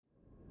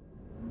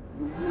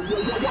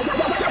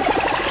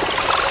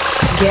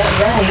Get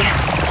ready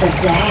to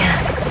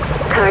dance.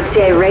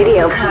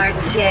 Cartieradio.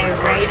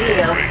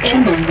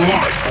 In the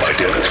mix. By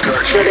Dennis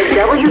Cartier. Go to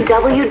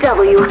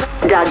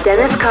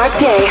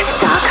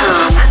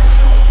www.denniscartier.com.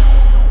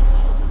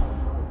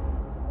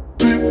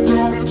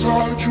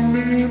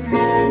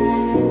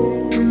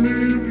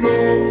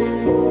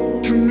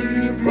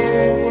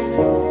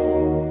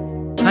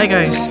 Hi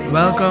guys,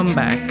 welcome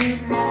back.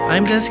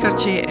 I'm Dennis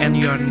Cartier and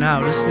you are now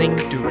listening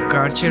to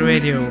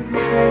Cartieradio.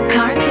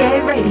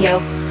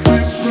 Cartieradio.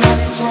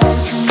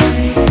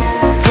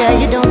 Yeah,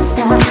 you don't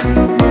stop.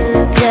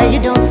 Yeah, you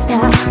don't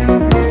stop.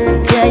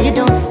 Yeah, you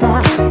don't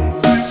stop.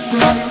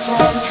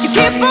 You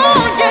keep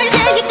on. Yeah,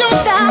 yeah, you don't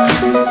stop.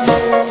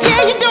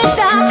 Yeah, you don't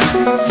stop.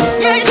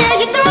 Yeah, yeah,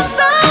 you don't stop.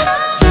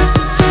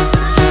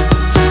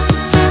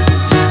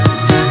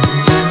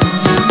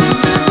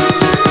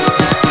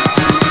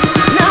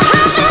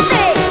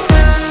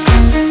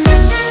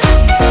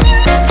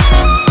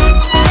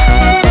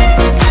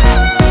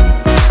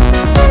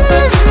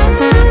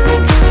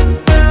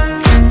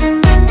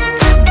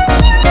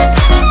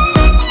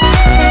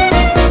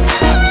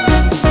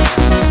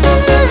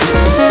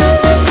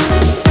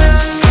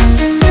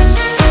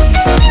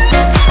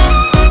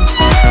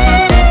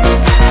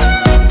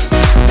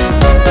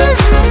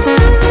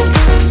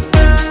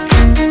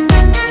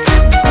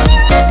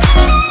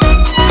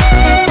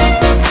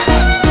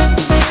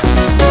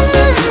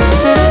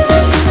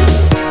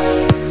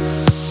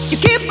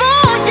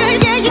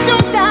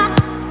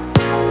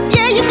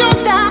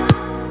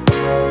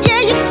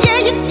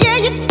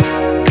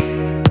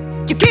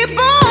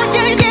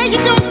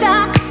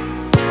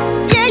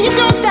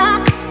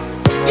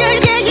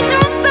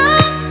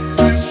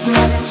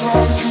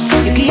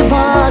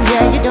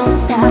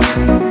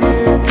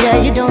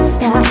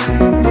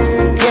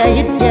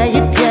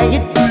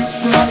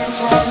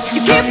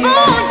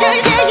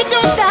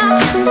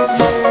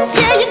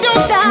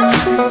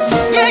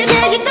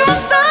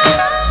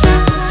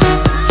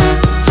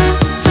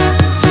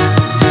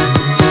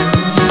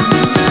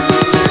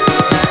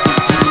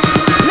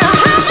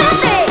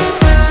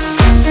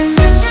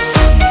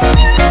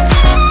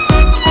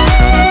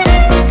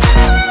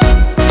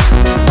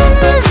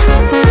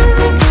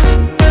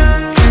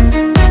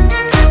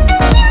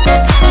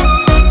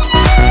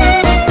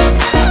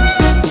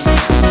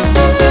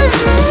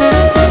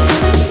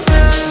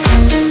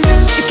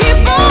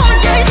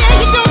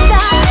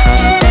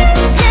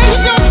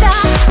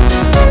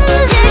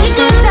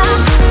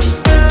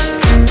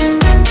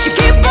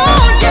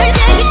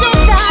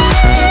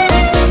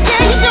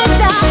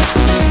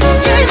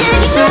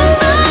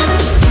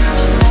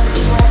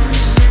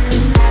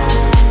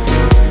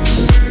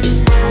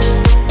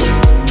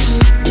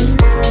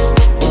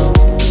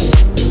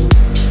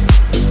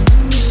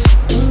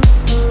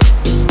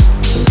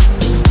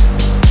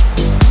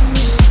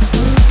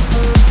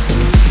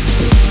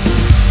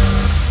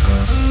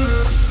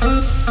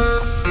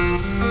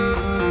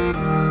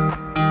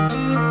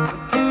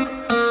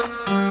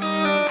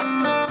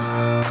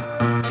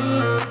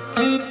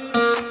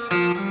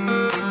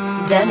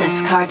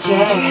 Dennis Cartier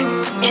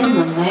in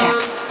the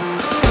mix.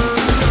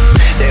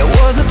 There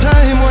was a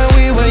time when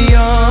we were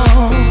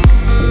young.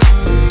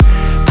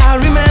 I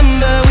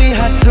remember we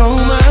had so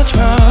much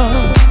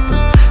fun.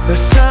 The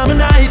summer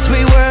nights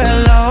we were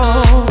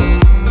alone.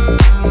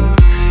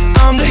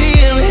 On the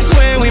hill is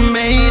where we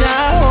made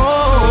our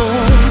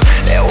home.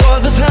 There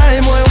was a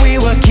time when we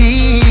were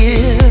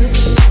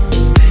kids.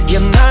 Yeah,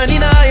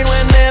 99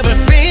 when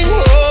everything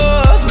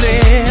was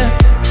bliss.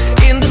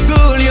 In the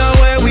schoolyard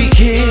where we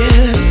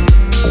kissed.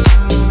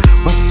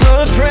 Was so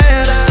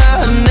afraid that I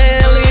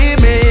nearly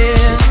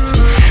missed.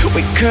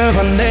 We curved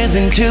our heads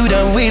into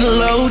the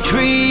willow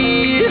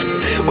tree.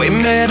 We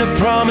made a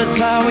promise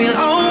I will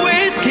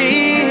always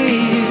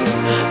keep.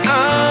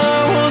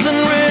 I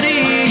wasn't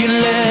ready,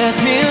 let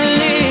me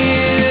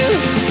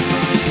live.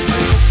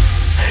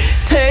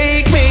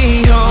 Take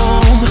me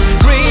home,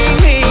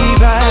 bring me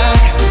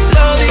back.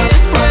 Love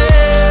is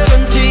brave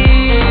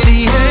until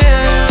the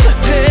end.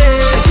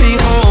 Take me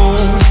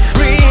home,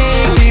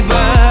 bring me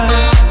back.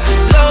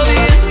 Love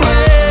is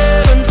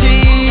brave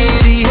until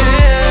the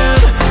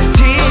end.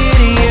 Till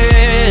the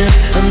end,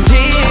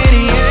 until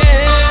the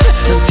end,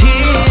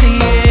 until the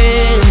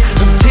end,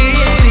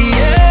 until the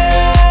end.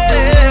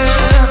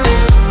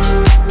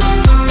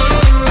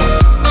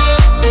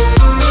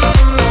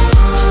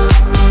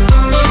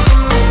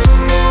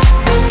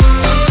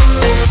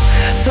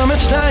 So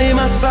much time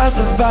has passed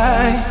us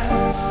by.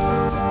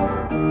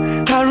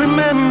 I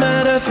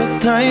remember the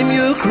first time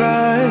you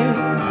cried.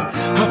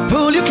 I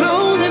pulled you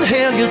close and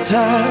held you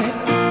tight.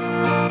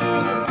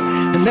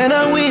 And then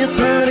I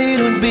whispered it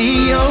would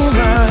be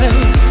alright.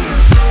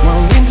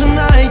 One winter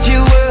night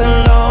you were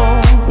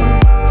alone.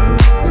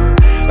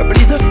 A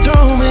blizzard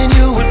storm and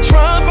you were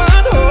trapped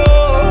at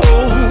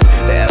home.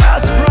 Then I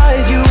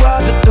surprised you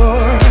at the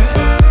door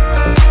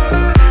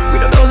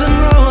with a dozen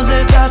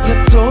roses that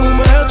said so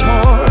much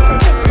more.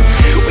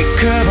 We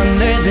curved our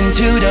heads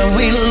into the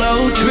willow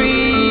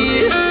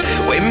tree.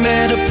 We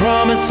made a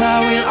promise I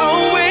will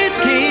always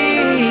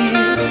keep.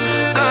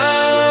 I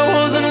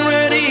wasn't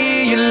ready,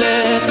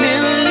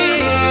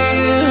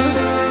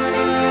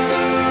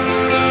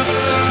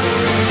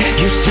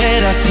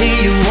 said I see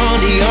you on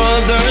the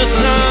other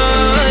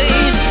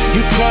side.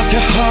 You cross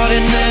your heart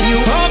and then you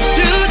hope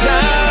to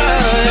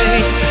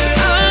die.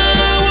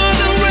 I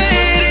wasn't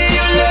ready,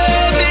 you're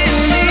loving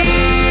me.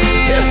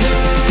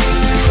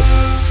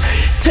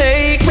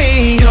 Take me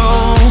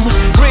home,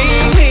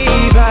 bring me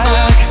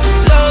back.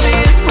 Love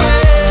is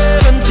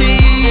brave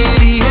until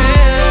the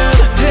end.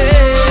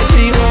 Take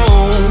me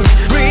home,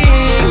 bring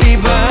me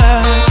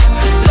back.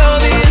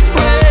 Love is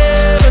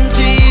brave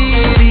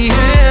until the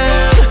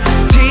end.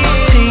 Till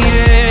the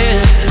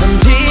end,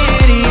 until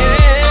the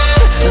end,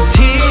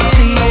 until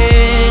the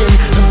end,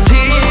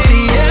 until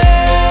the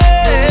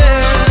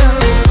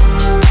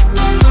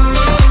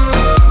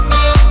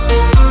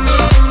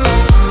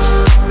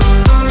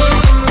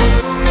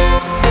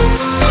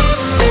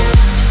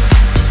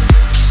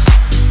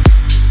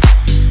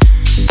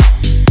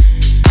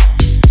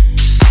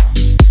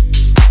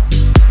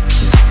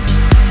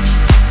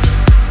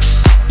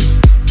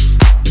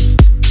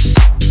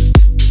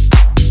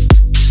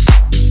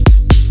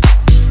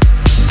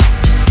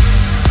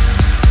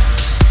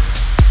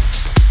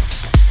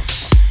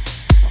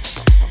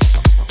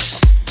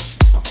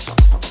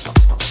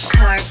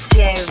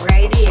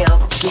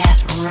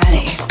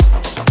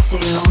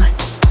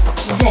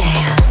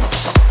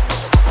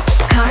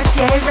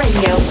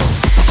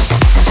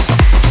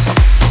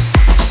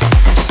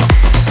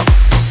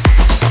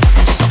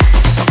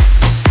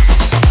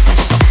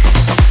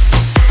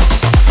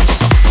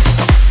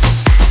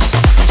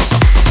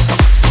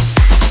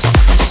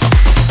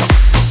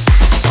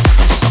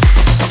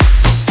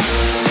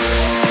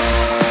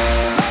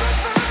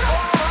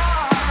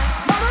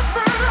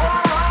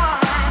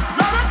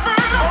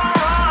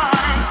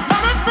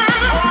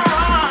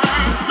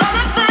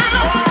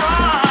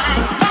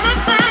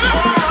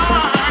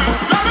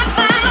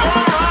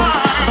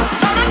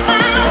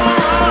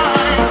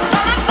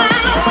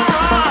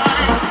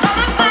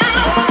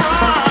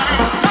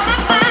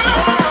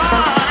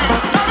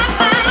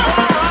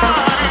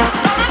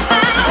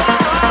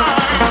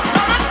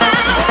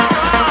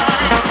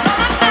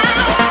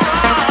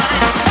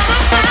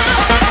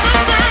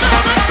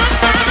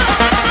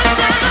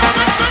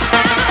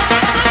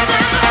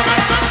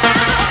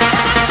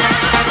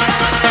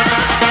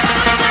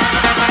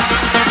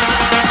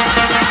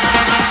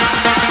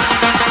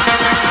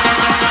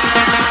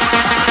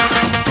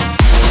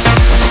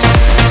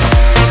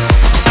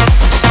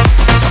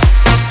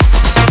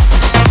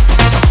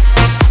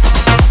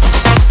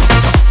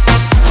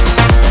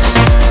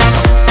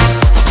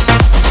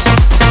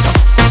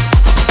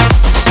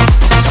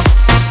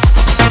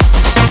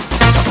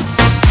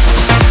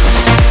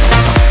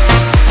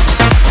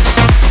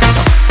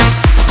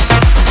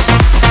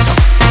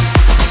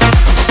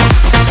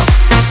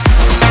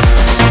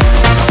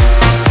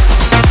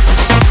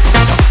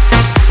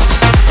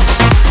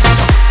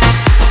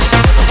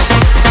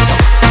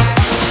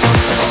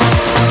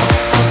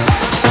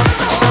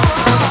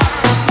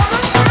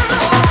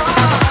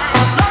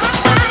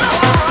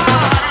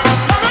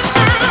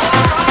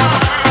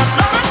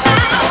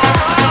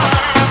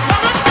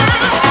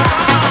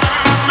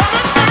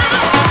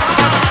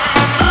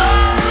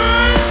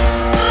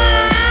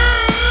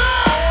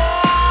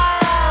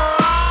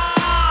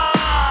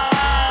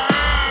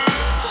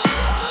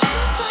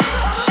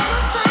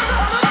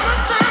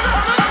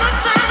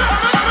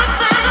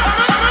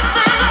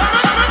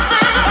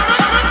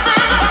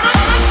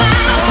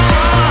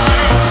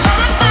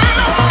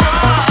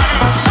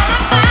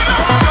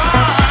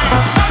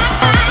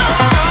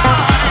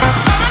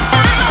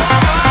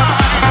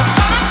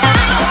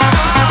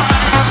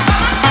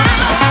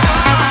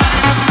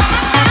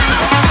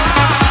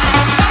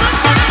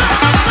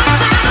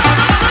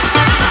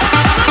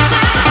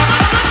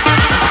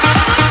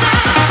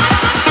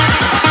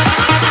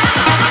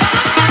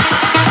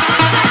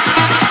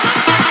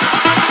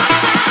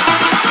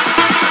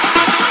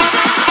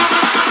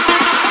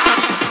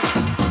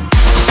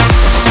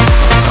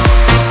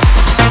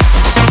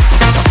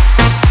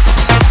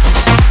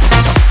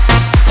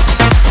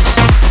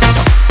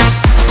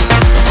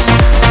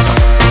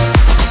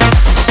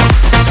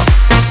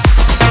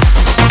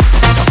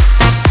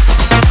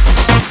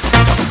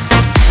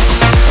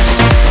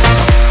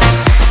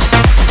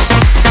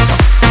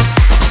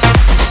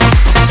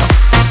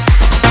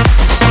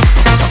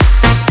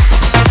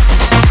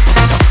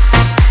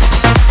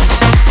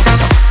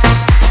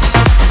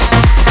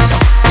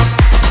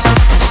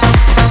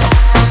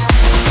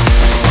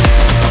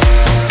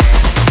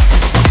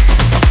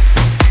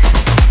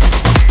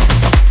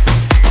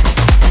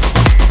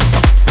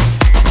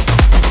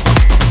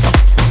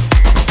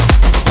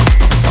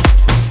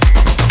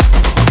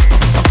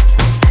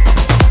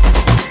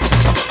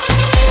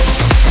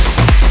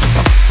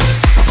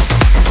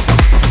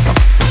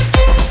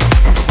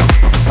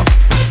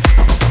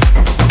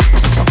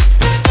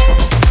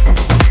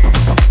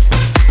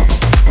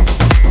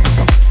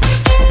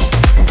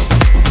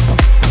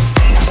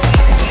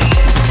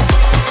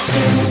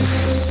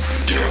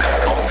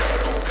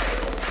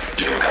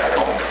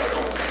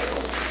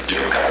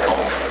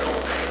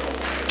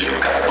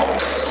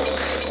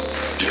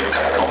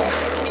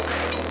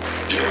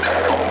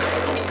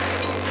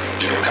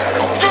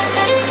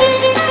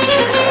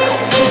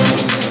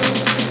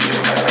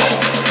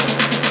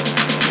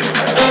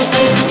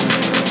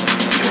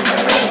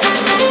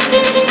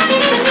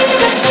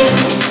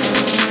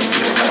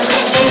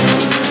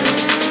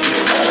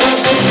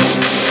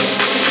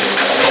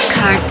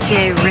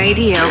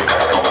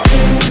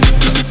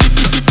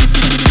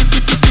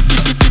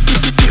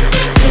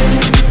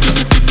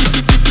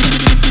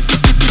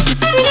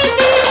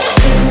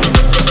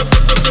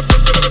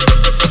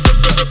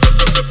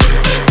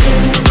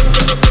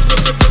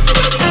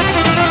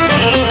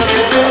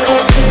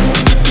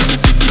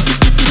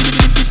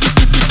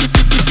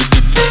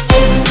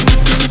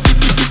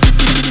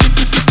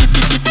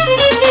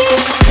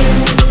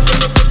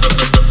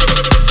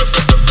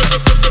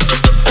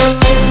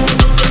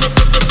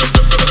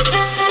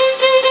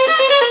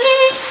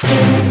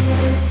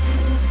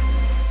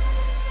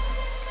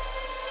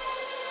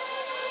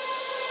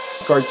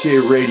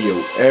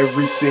Cartieradio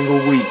every single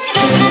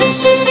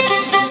week.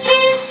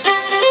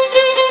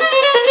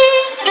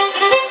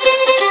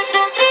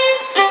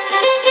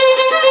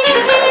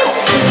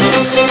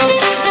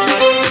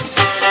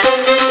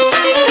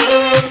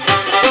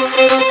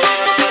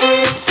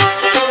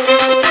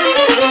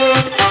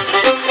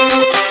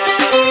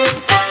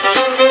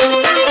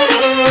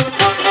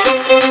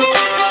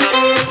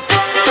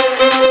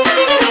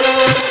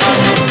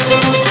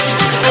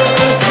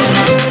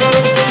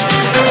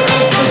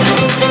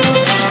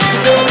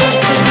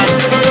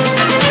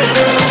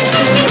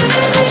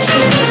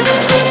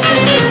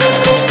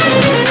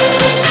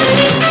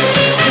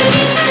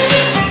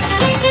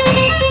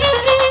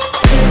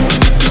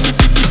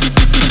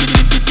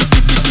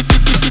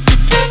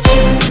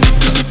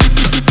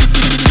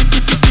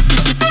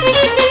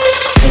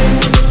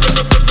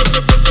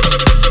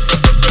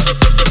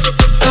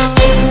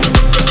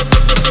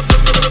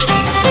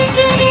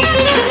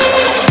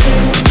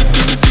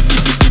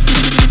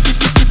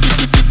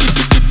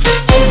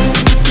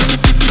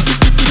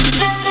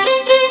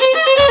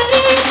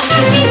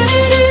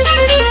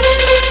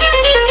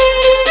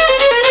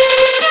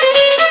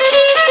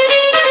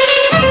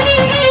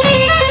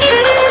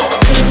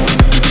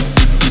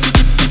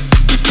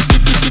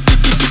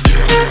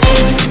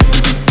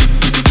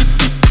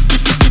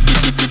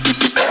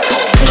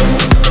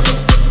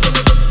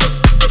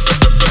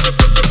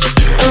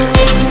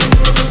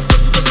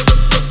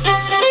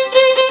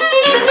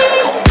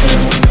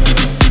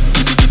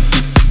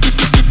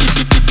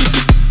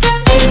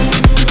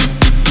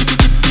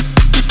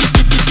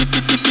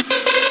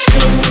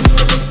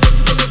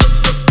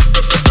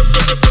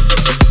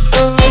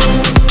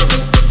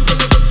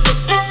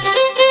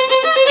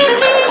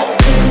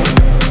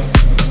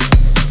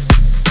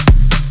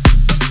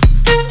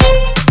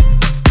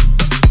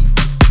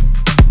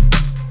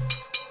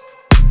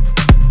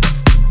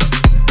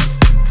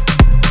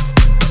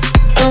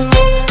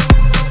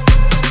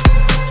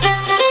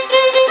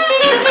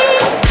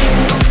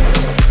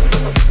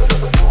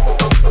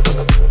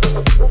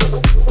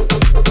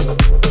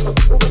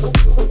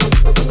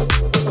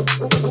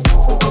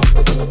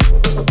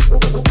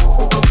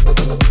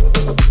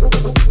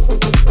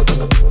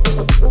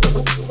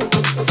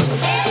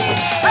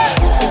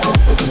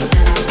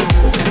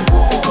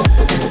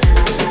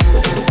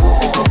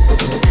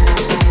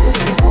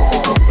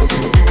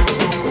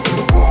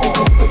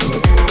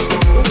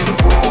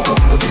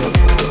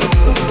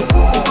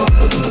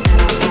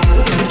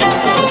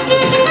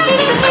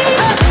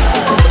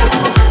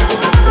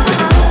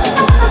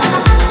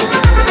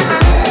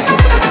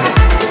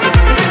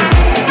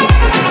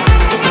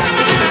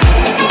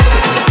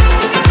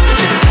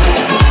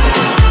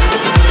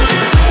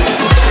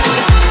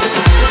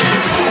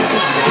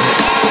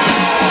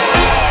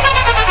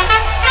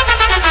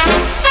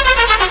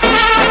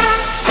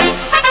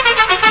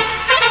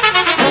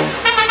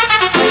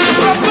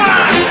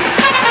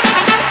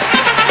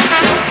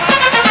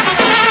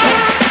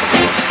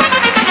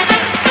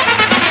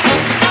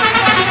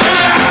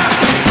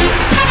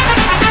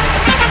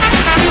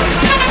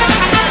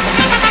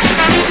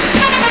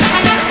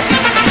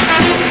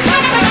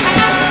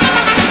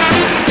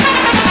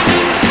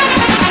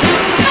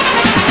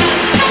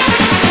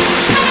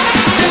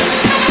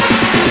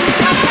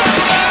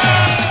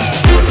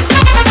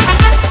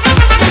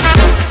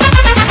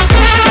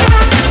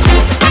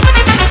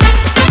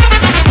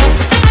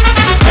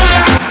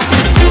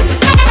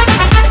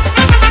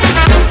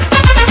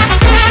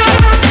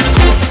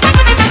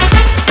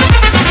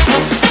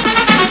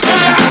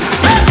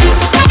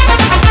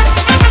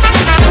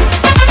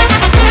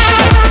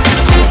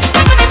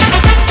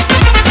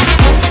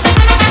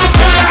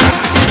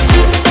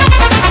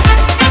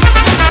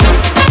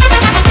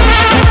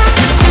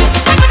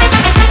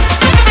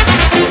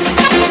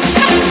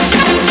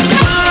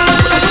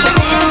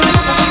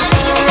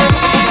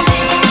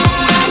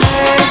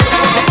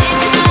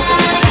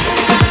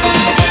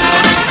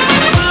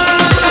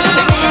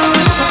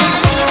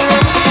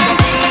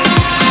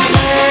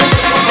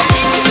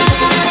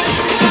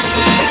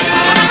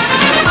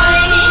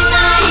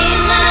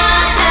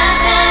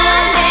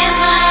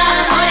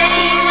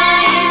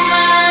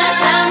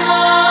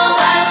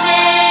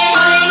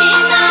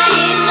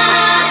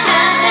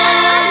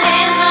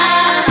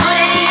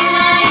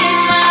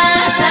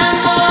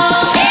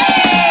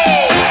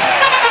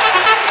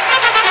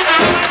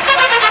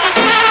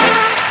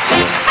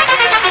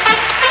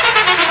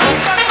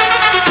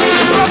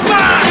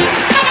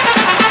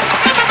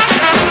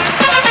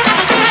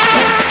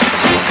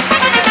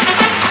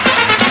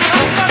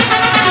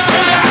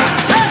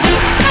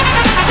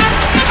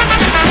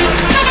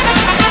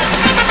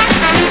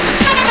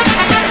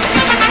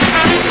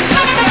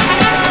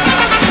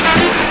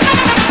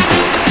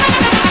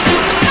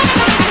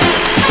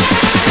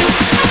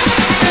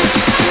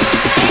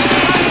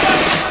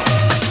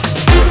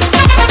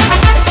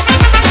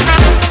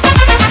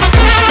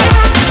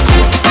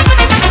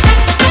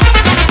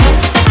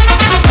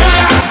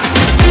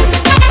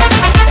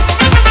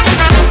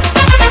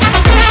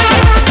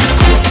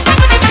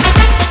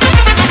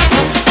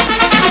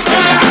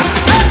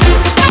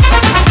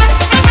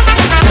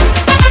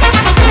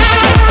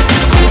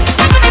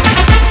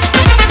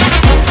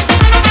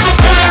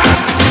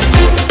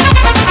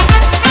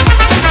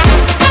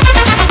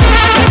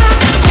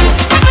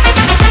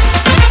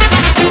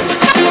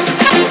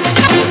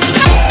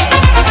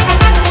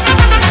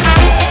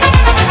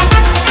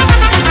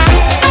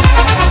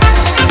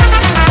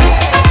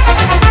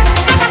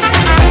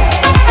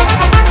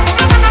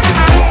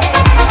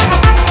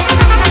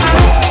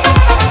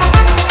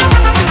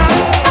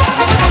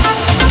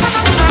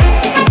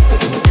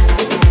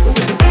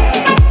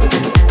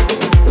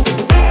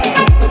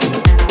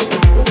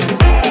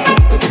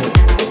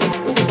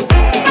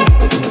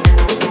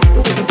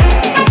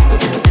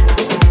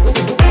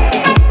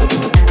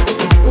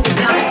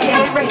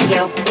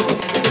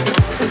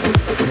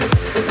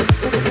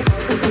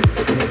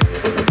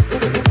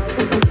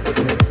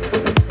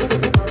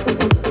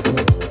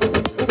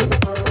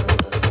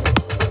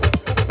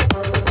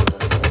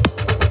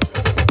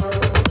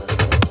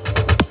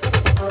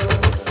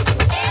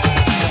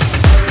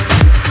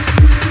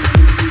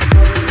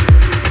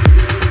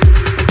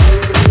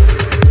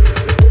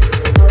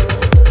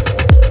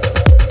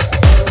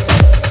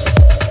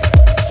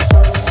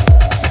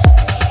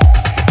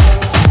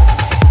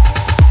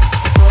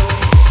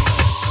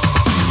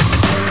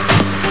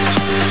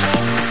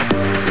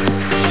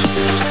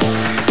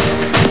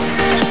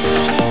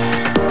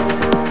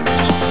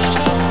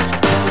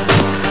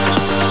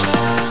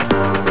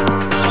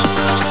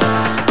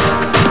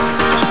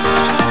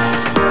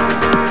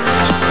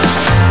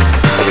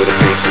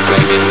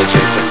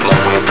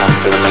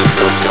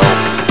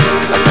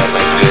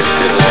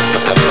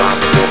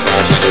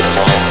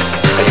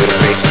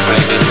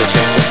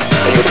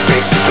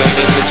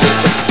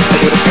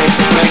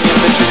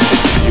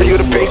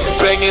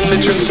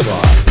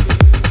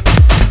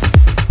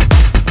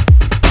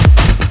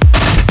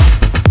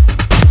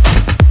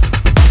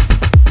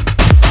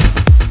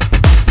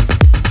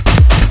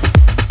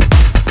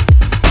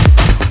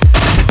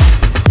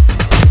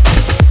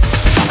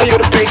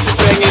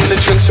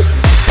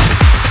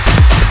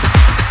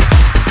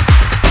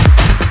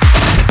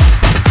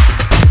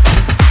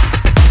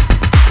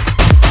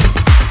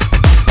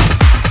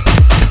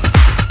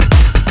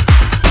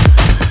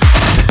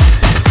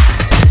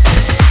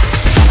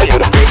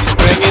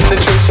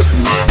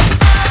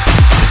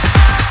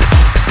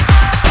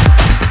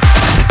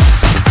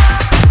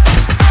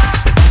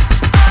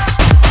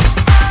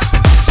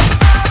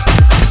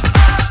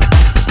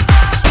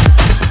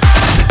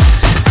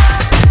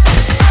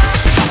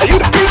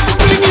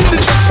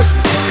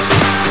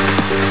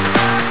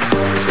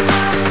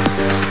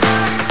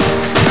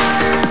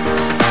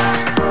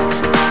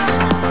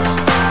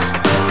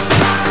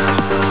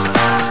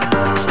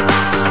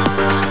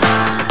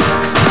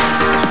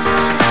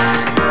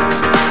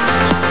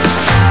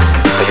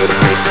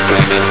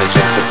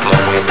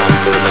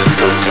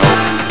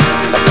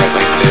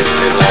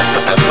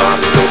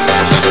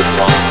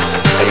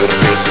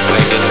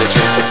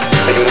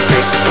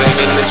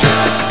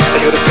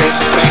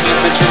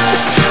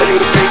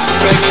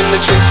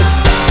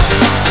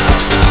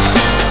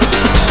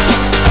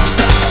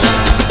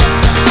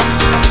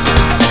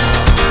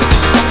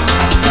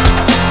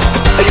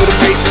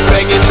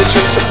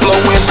 juice is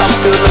flowing, I'm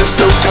feeling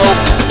so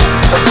dope.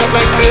 A night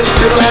like this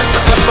should last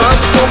forever.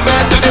 I'm so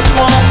mad that it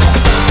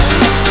won't.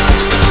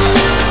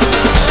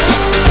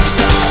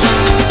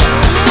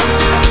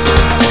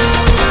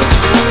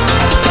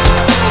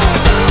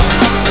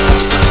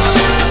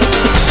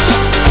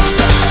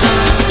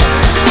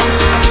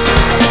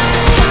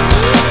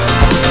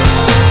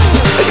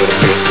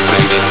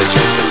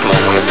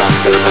 I'm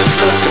feeling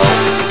so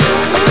dope.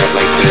 A night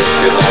like this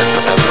should last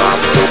forever.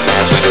 I'm so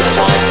mad that it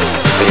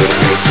won't. I hear the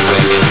bass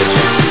playing, the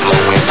juice is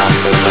flowing. I'm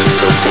feeling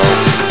so dope.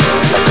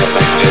 A night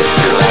like this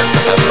should last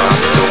forever.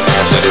 I'm so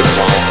mad that it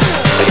won't.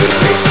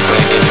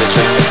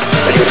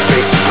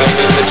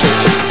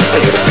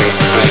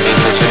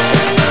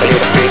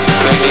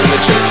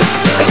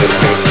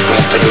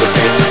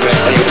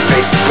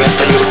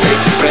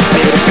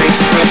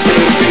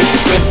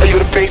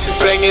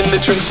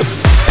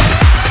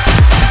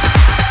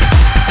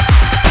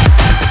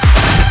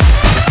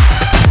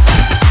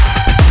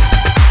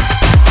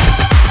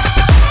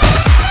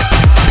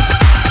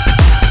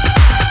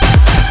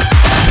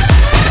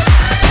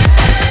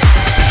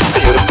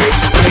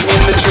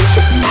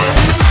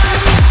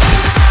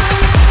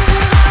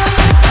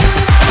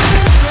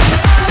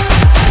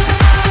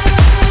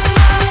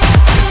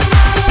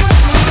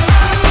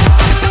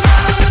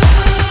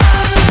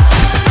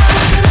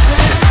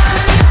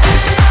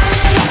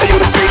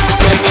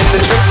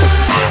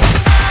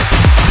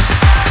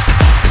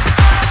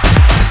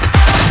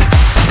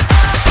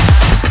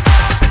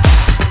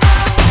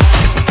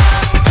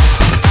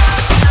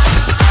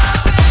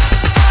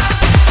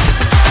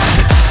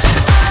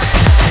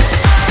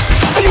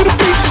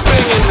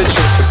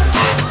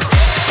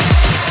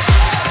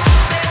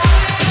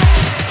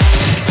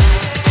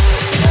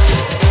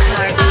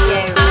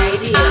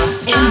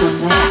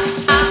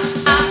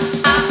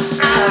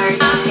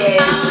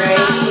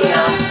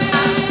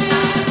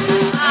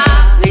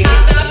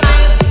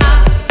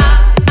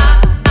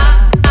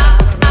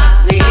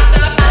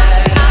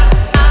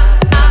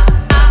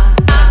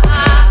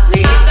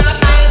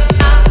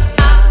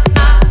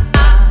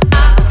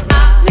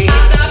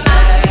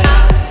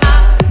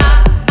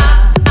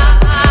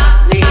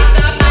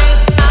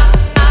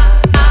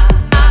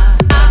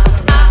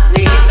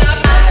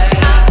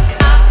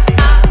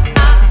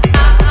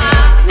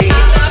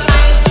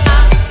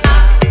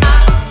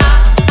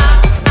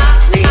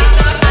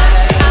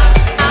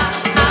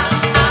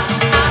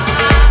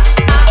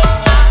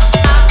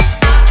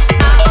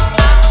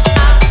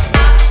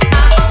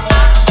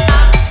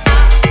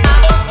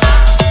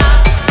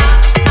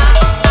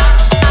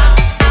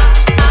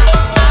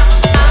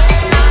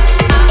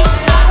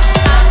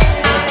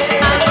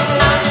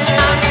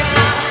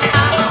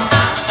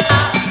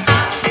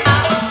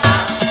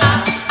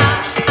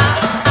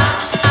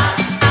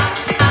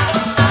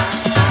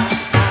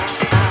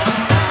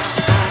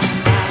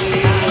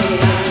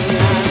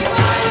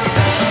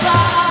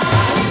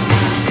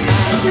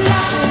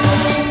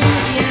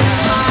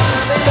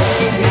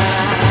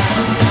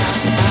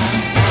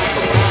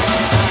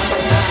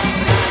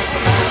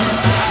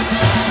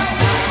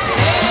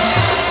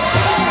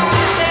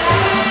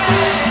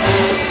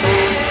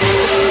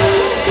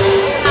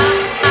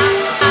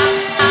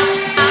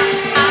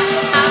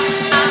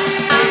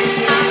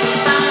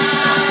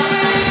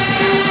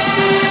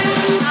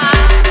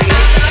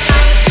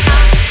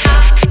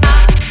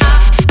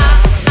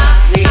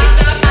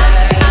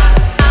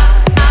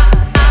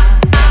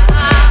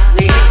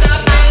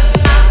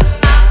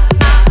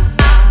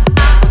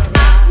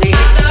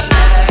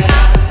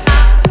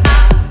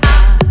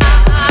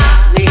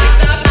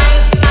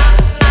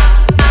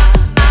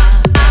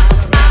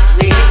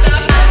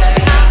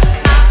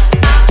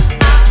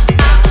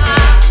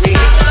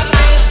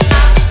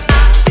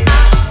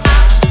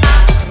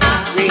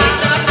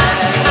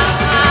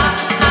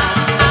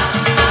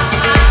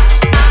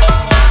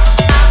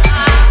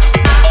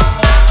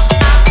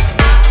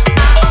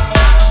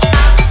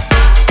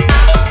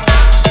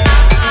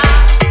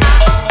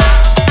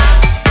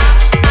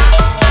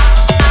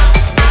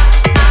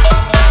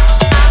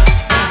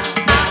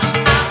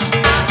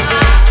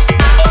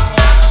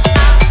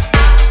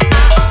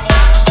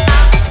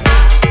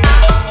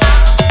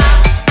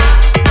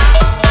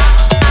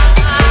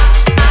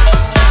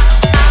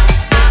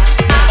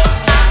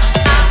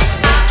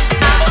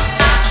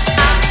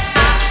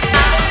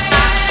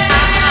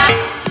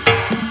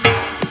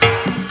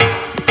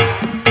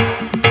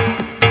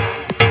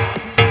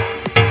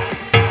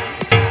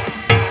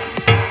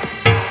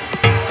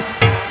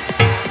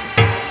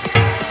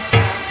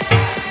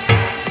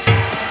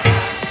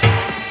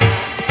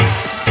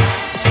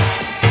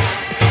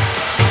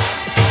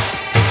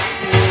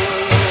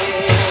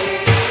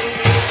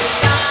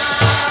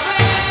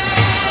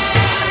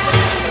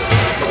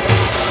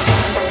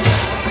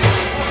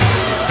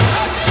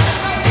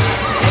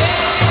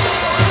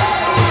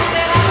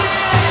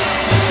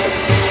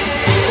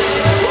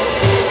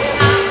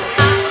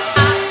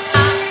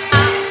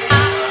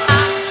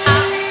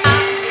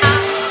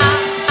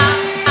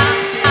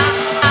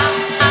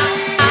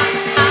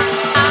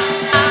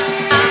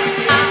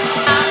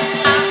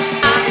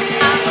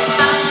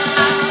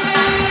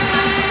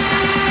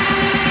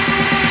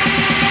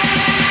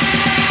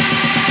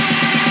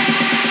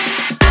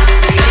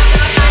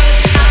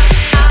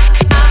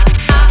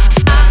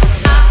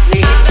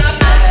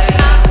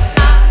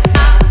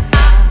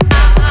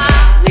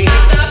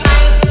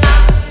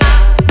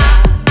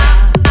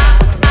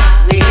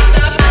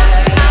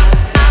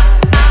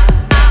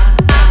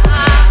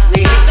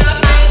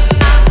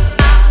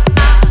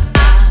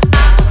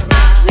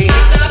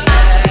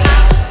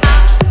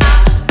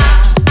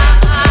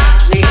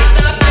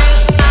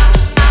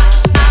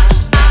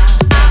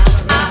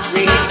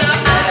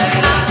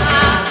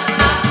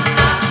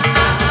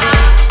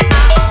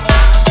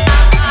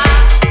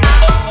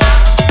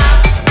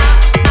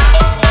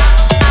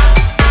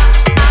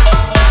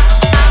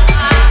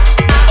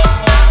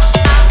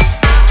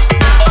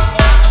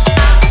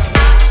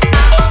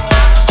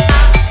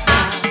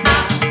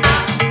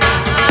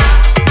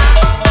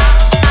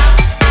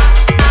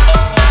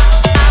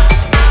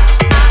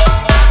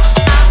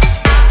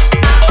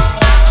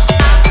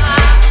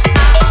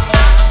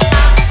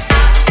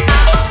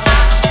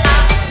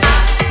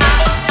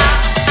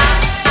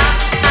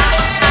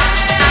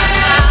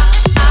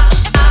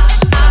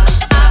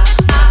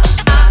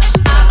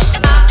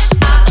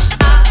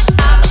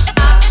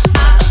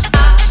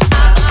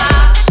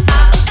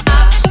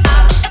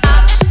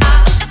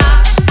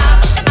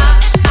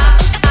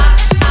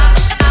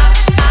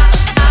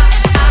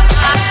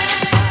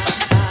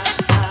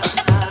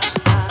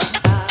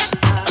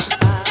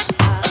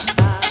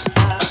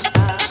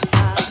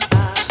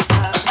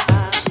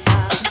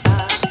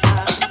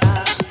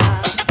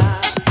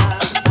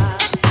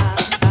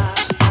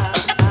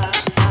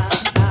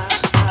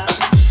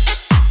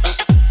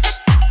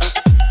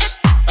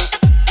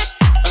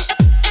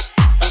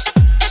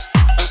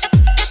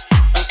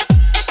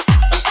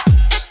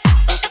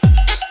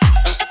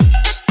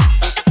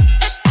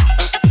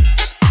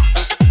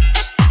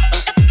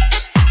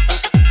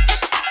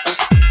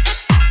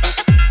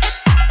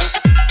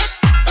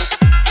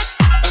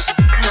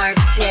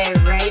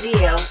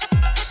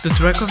 The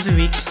track of the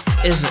week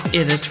is an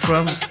edit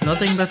from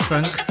Nothing But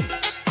Funk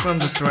from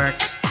the track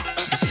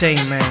The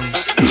Same Man.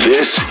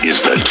 This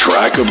is the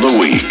track of the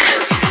week.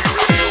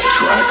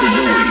 Track of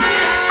the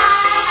week.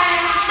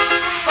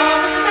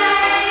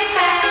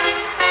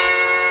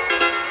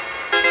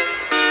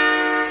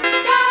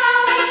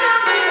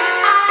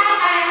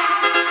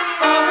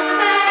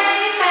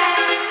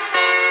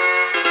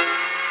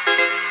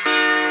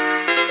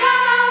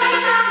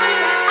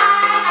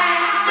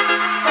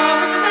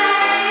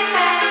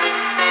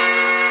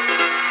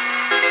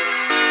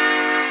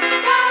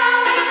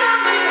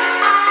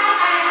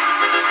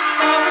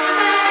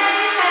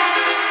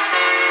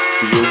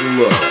 Feel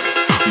the love,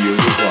 feel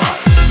the vibe.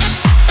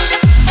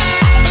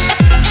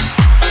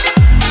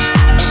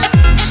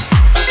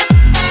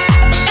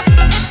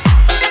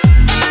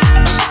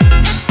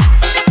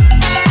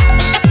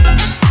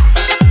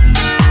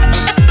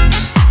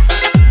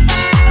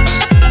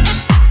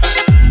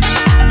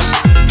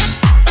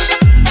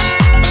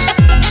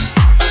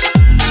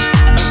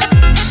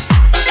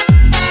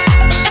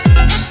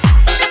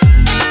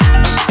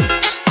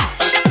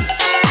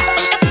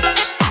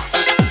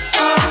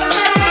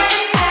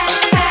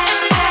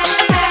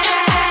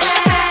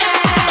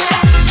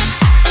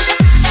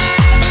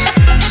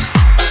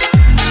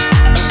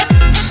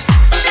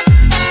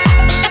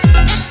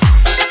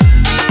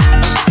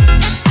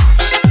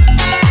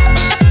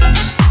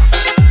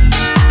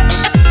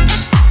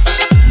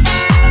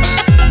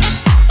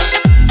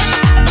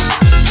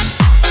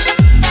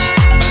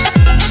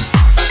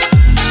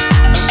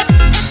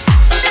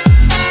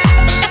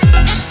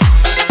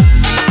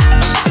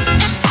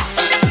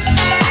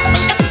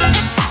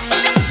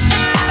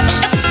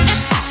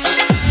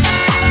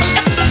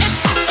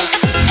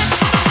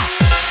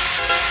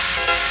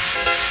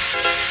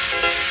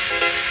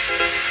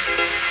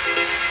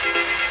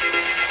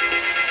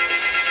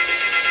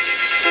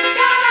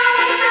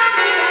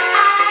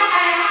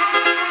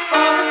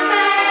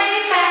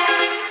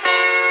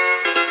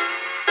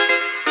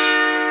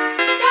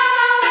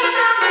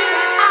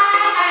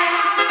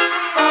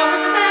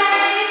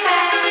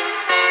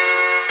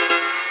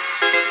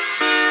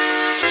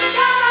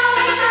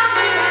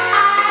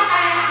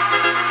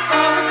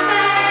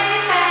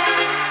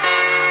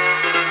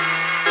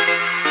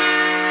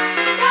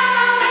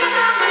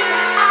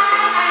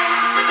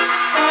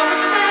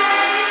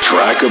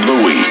 Track of the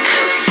week.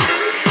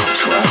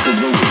 Track of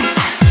the week.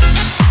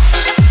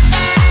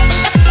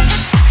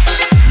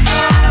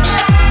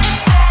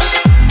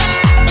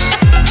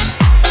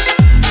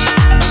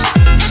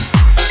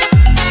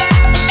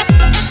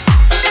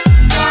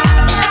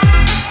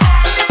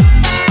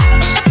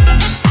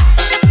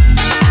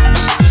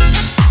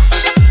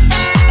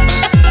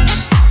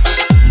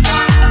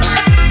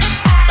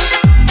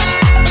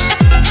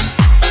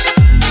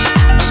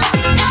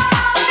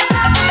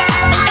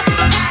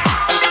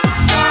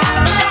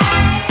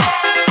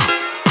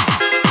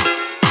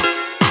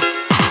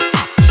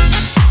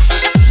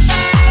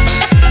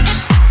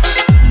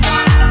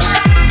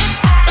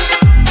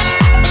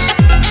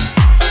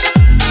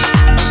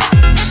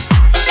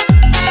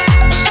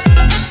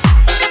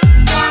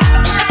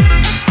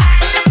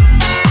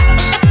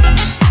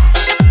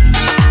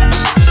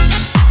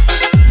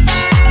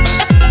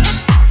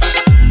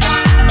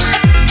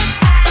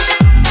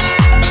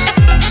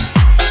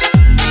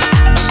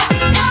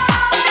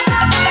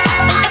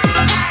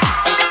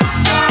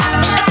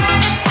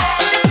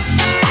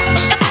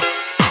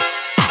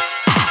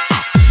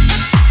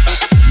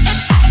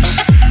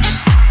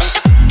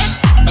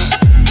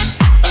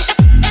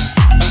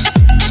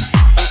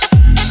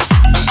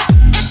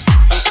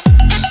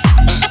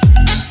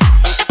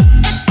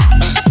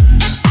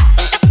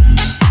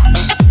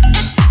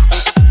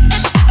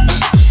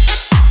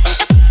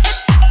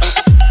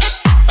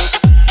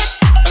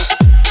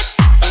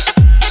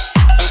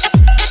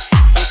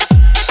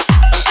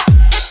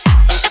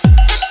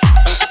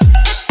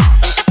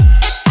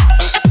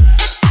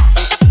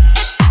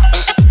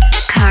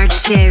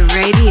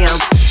 Cartieradio.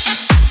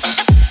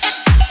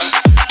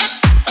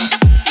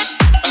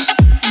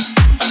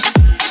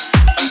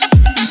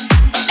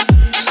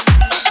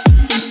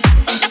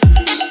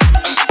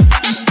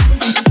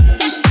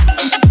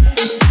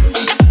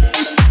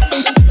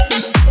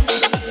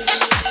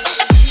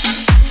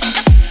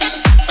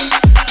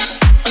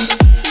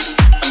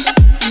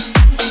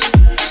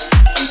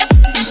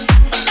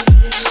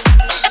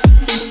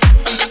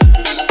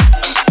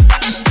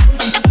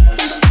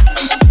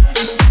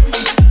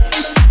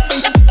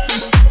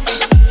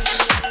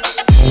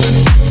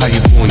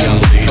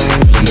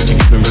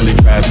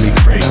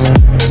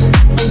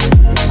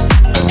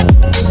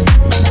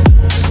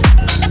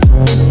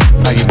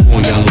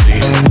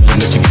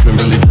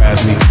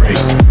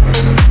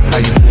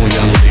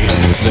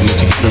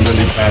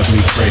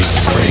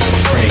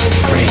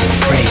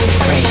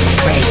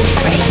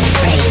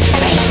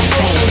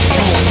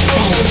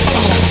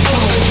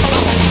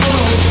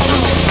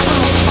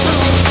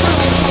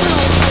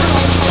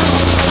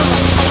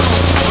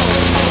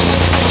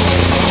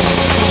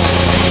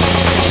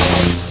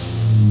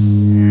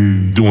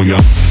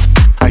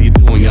 How you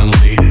doing, young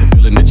lady? The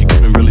feeling that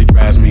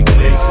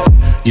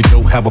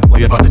have a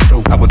play about the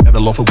joke. I was at a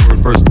loss for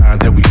words first time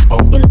that we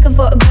spoke. You're looking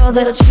for a girl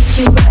that'll treat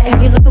you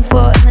right. You're looking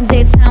for in the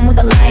daytime with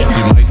a light.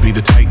 You might be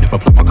the type if I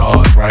play my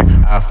cards right.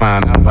 I'll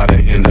find out by the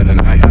end of the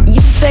night.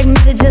 You expect me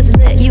to just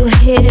let you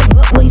hit it,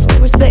 but will you still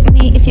respect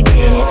me if you get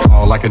it?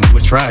 All I can do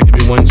is try, give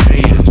me one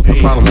chance. The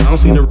problem, I don't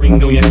see the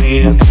ring on your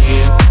hand.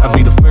 I'll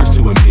be the first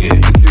to admit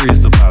it. I'm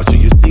curious about you,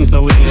 you seem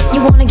so innocent.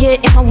 You wanna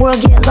get in my world,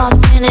 get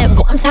lost in it.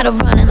 Boy, I'm tired of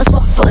running, let's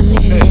walk for a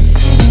minute.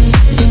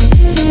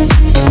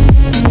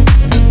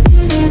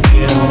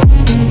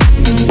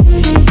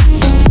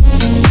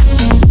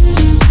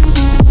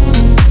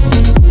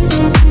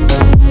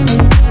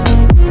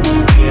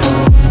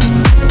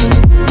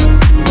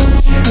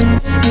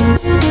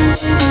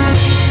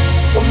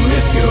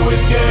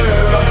 Promiscuous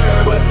girl,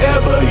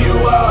 wherever you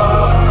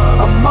are,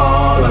 I'm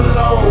all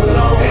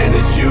alone, and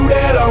it's you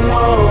that I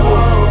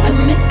want.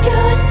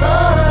 Promiscuous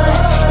boy,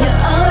 you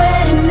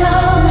already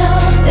know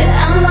that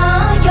I'm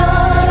all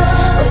yours.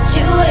 What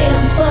you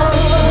waiting for?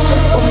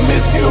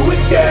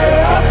 Promiscuous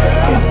girl,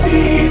 you're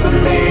teasing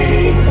me.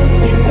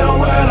 You know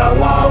what I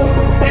want,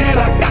 and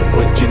I got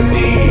what you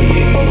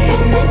need.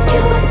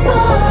 Promiscuous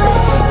boy,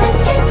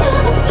 let's get to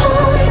the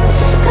point,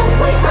 'cause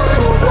we on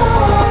a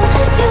roll.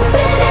 You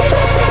ready?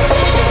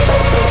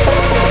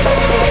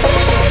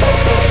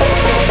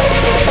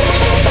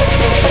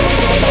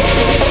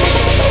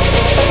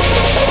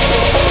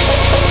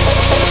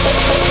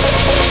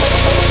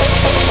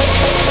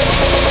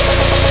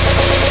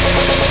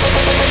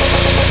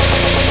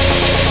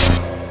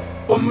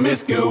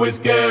 Promiscuous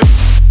girl.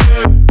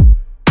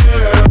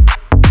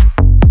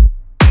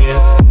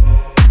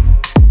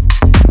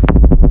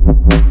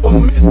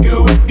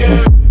 Promiscuous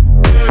girl.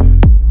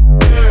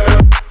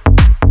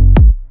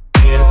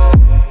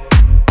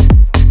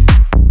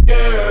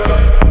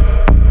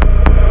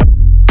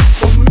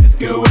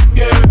 Promiscuous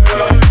girl,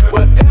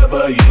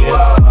 wherever you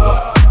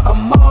are,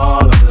 I'm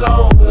all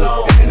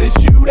alone, and it's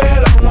you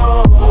that I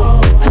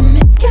want.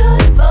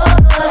 Promiscuous boy,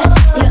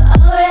 you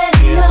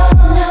already know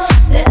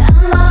that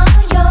I'm all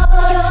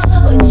yours.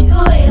 What you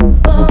waiting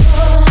for?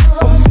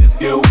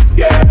 Promiscuous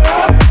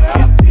girl,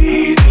 you're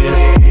teasing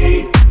me.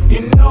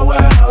 You know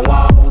what I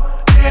want,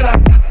 and I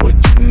got what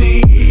you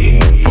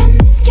need.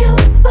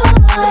 Promiscuous boy,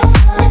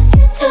 let's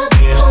get to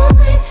the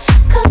point,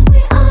 'cause we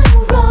on a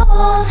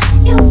roll.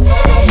 You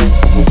ready?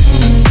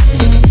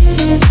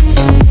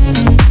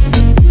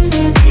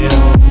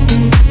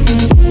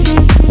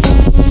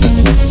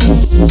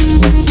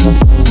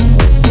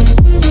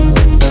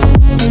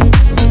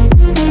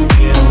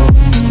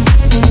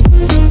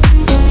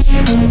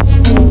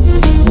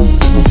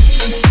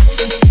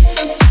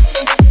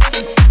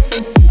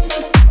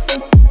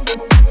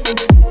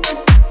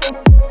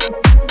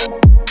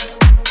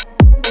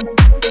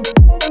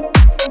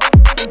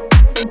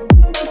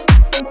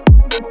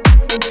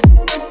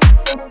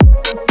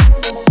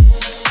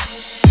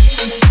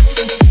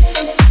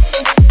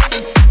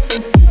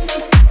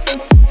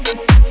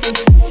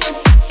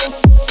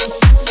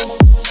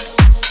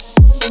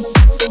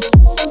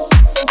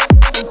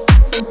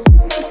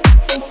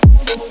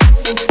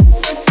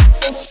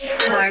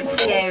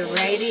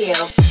 Cartieradio.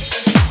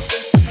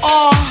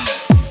 Oh,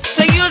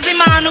 so use the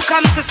man who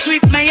come to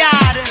sweep my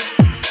yard.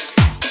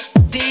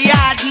 The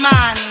yard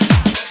man.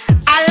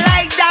 I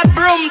like that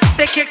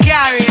broomstick you're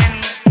carrying.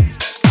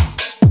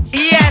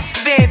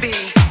 Yes, baby,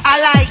 I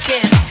like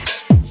it.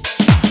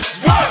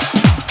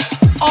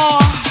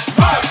 Oh,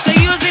 so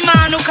use the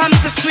man who come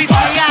to sweep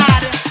my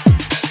yard.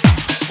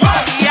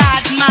 The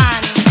yard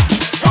man.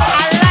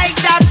 I like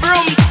that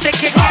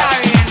broomstick you're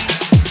carrying.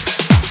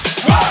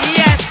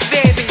 Yes,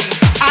 baby,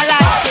 I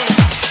like it.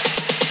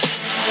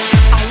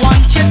 I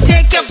want you to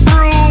take your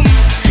broom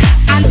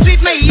and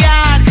sweep my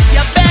yard.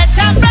 You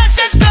better brush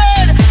it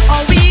good, or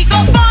we go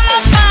fall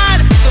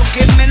apart. Don't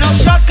give me no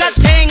shortcut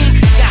thing.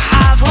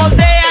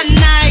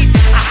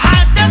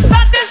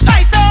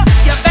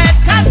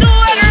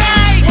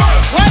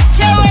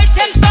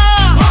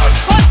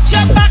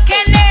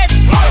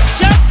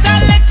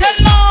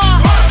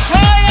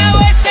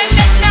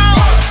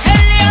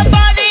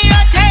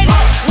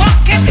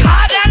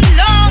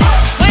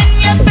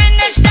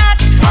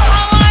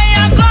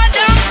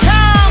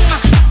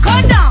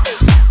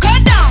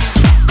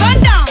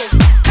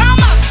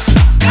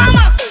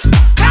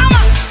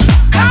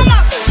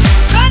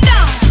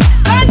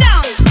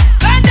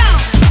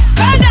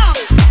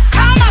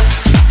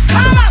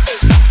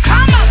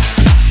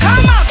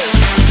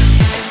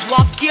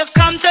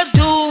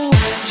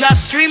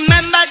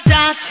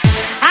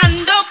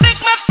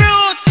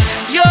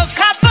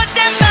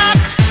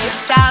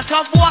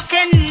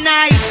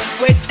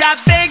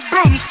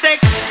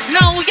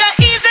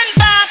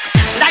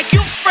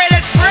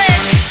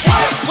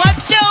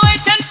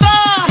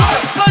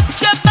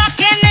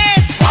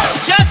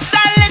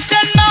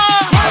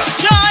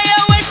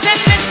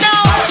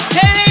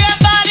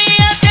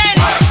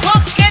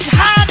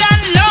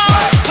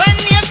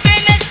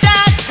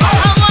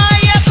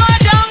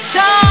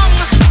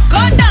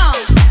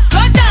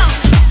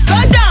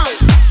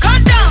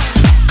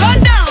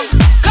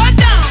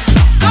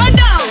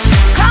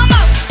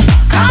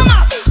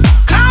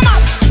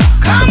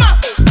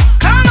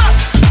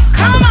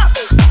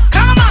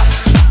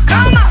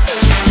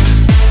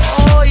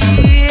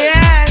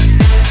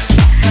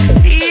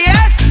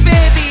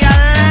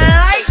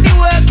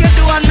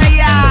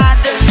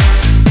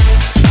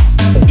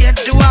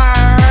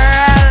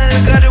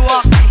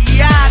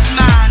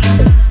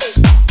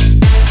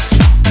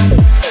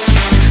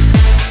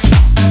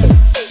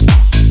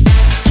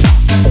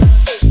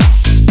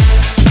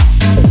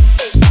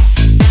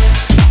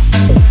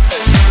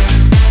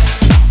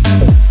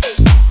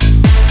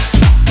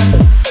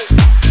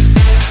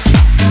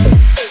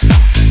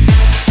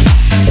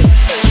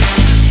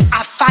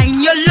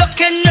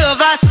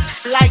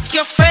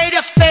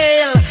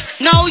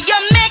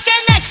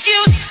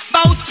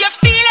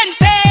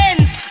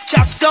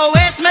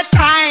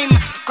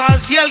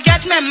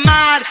 get me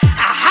mad.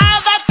 I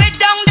have a fit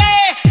down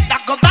there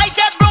that go bite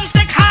your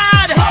broomstick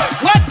hard.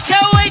 What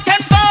you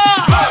waiting for?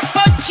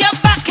 Put your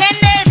back in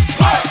it,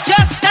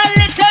 just a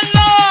little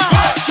more.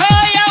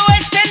 Throw your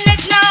waist in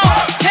it now,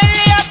 till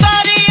your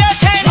body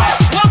hurting.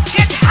 Walk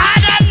it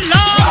hard and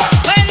long.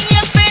 When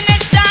you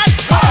finish that,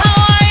 I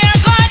want you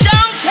go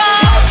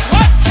downtown.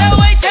 What you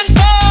waiting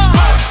for?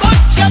 Put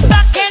your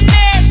back in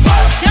it,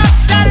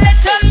 just a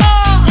little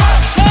more.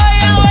 Throw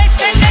your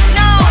waist in it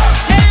now,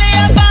 till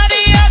your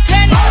body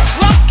hurting.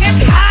 Walk it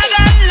hard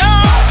and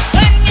long.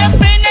 When you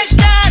finish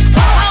that,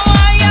 I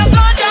want you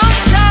go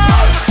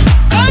downtown.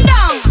 Go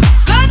down,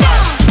 go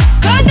down,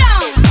 go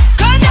down,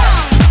 go down,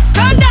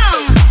 go down,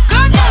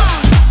 go down,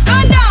 go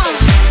down.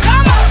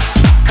 Come up,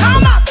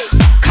 come up,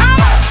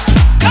 come up,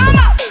 come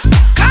up,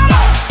 come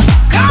up,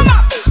 come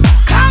up,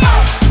 come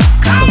up,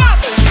 come up.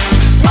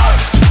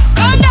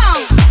 Go down,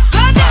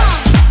 go down,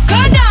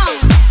 go down,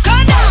 go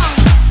down,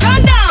 go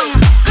down,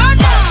 go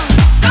down,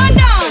 go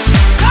down.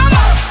 Come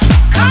up,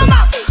 come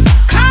up,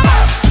 come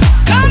up,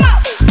 come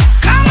up,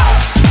 come up,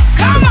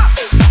 come up,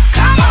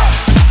 come up,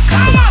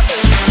 come up.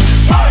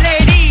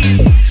 Ladies,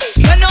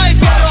 you know if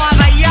you don't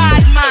have a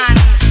yard man,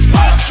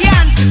 you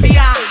can't be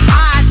a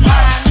hard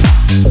man.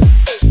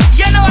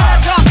 You know what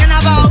I'm talking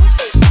about?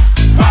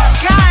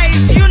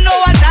 Guys, you know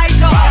what I'm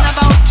talking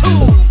about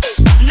too.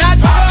 Not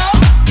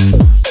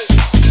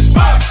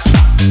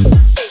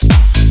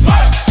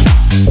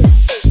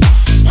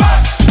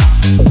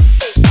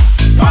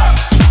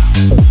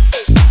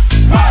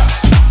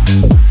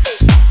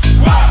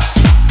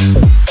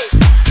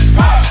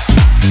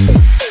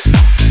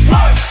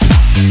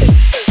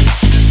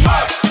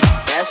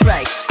That's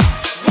right.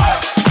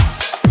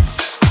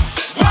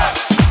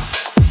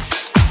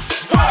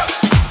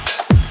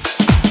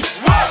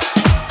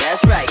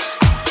 That's right.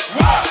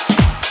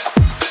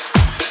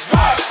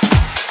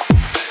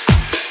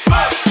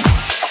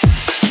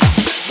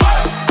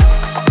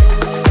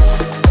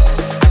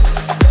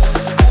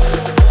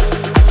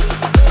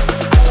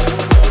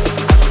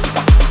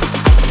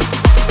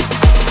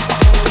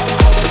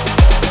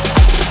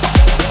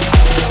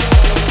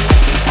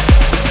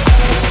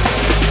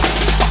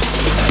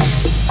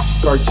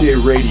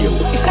 Cartieradio.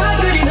 It's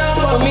not good enough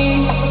for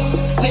me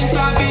since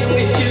I've been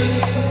with you.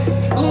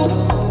 Ooh.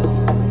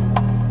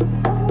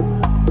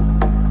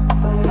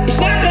 It's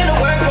not gonna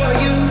work for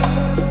you.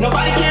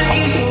 Nobody can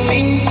equal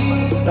me.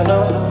 No, no.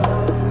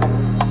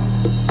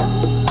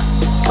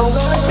 I'm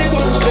gonna sip on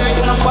the drink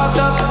when I'm fucked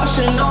up. I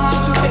shouldn't know how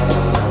to pick.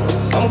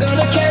 I'm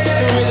gonna catch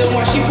the rhythm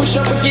while she push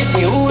up against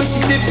me. Ooh, is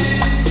she tipsy?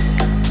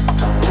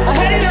 I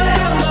had enough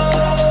time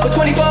for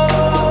 24.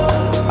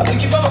 I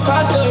picked you from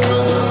across the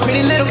room.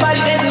 Pretty little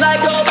body dancing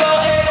like go-go,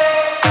 hey.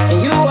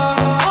 And you are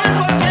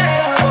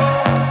unforgettable.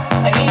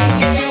 I need to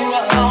get you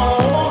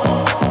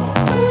alone.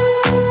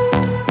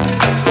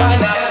 Why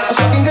not? A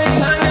fucking good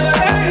time, never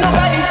hurt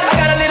nobody. I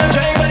got a little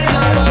drink, but it's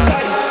not for a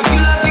party. If you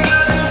love me,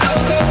 girl, then I'm so,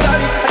 so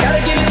sorry. I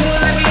gotta give it to her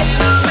like we in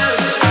a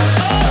marriage.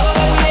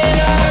 Oh, we in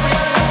a hurry.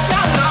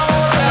 Now I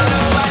don't tell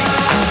nobody.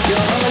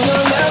 You're on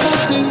your level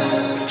too,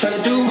 tryna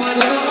do what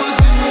lovers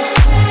do.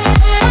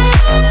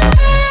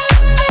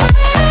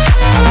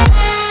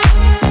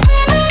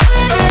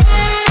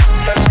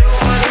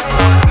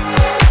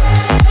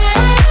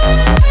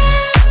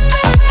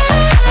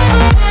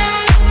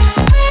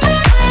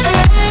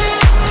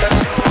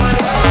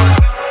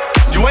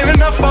 You ain't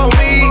enough for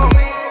me,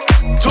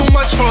 too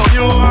much for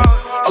you.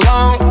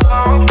 Alone,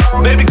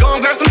 baby, go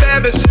and grab some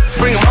bad bitches,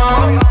 bring 'em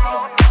home.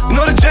 You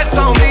know the jet's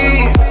on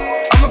me,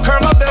 I'ma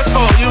curb my best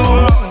for you.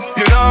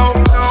 You know,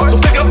 so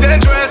pick up that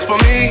dress for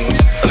me,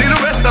 leave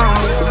the rest on.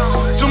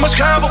 Too much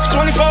combo for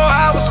 24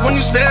 hours when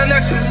you stand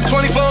next to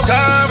 24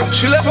 cars.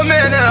 She left her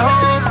man at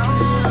home,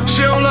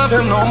 she don't love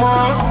him no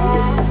more.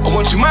 I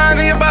want you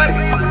minding your body,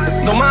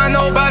 don't mind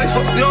nobody,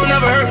 so you don't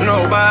never hurt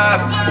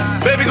nobody.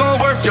 Baby, gon'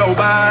 work your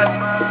body,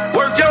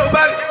 work your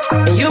body.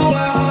 And you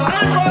are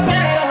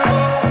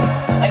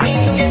unforgettable. I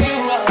need to get you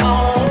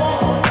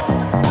alone.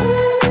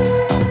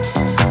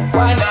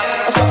 Why not?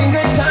 A fucking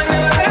good time,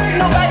 never hurt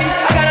nobody.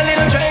 I got a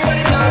little drink, but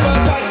it's not for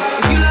a party.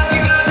 If you love me,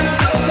 girl, then I'm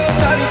so, so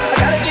sorry. I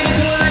gotta give it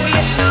to her like we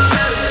in a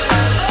marriage.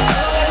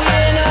 Oh, we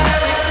in a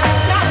hurry.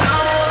 Now I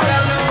don't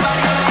tell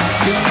nobody.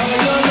 You're on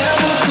your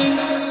level too,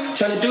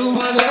 tryna do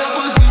what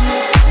lovers do.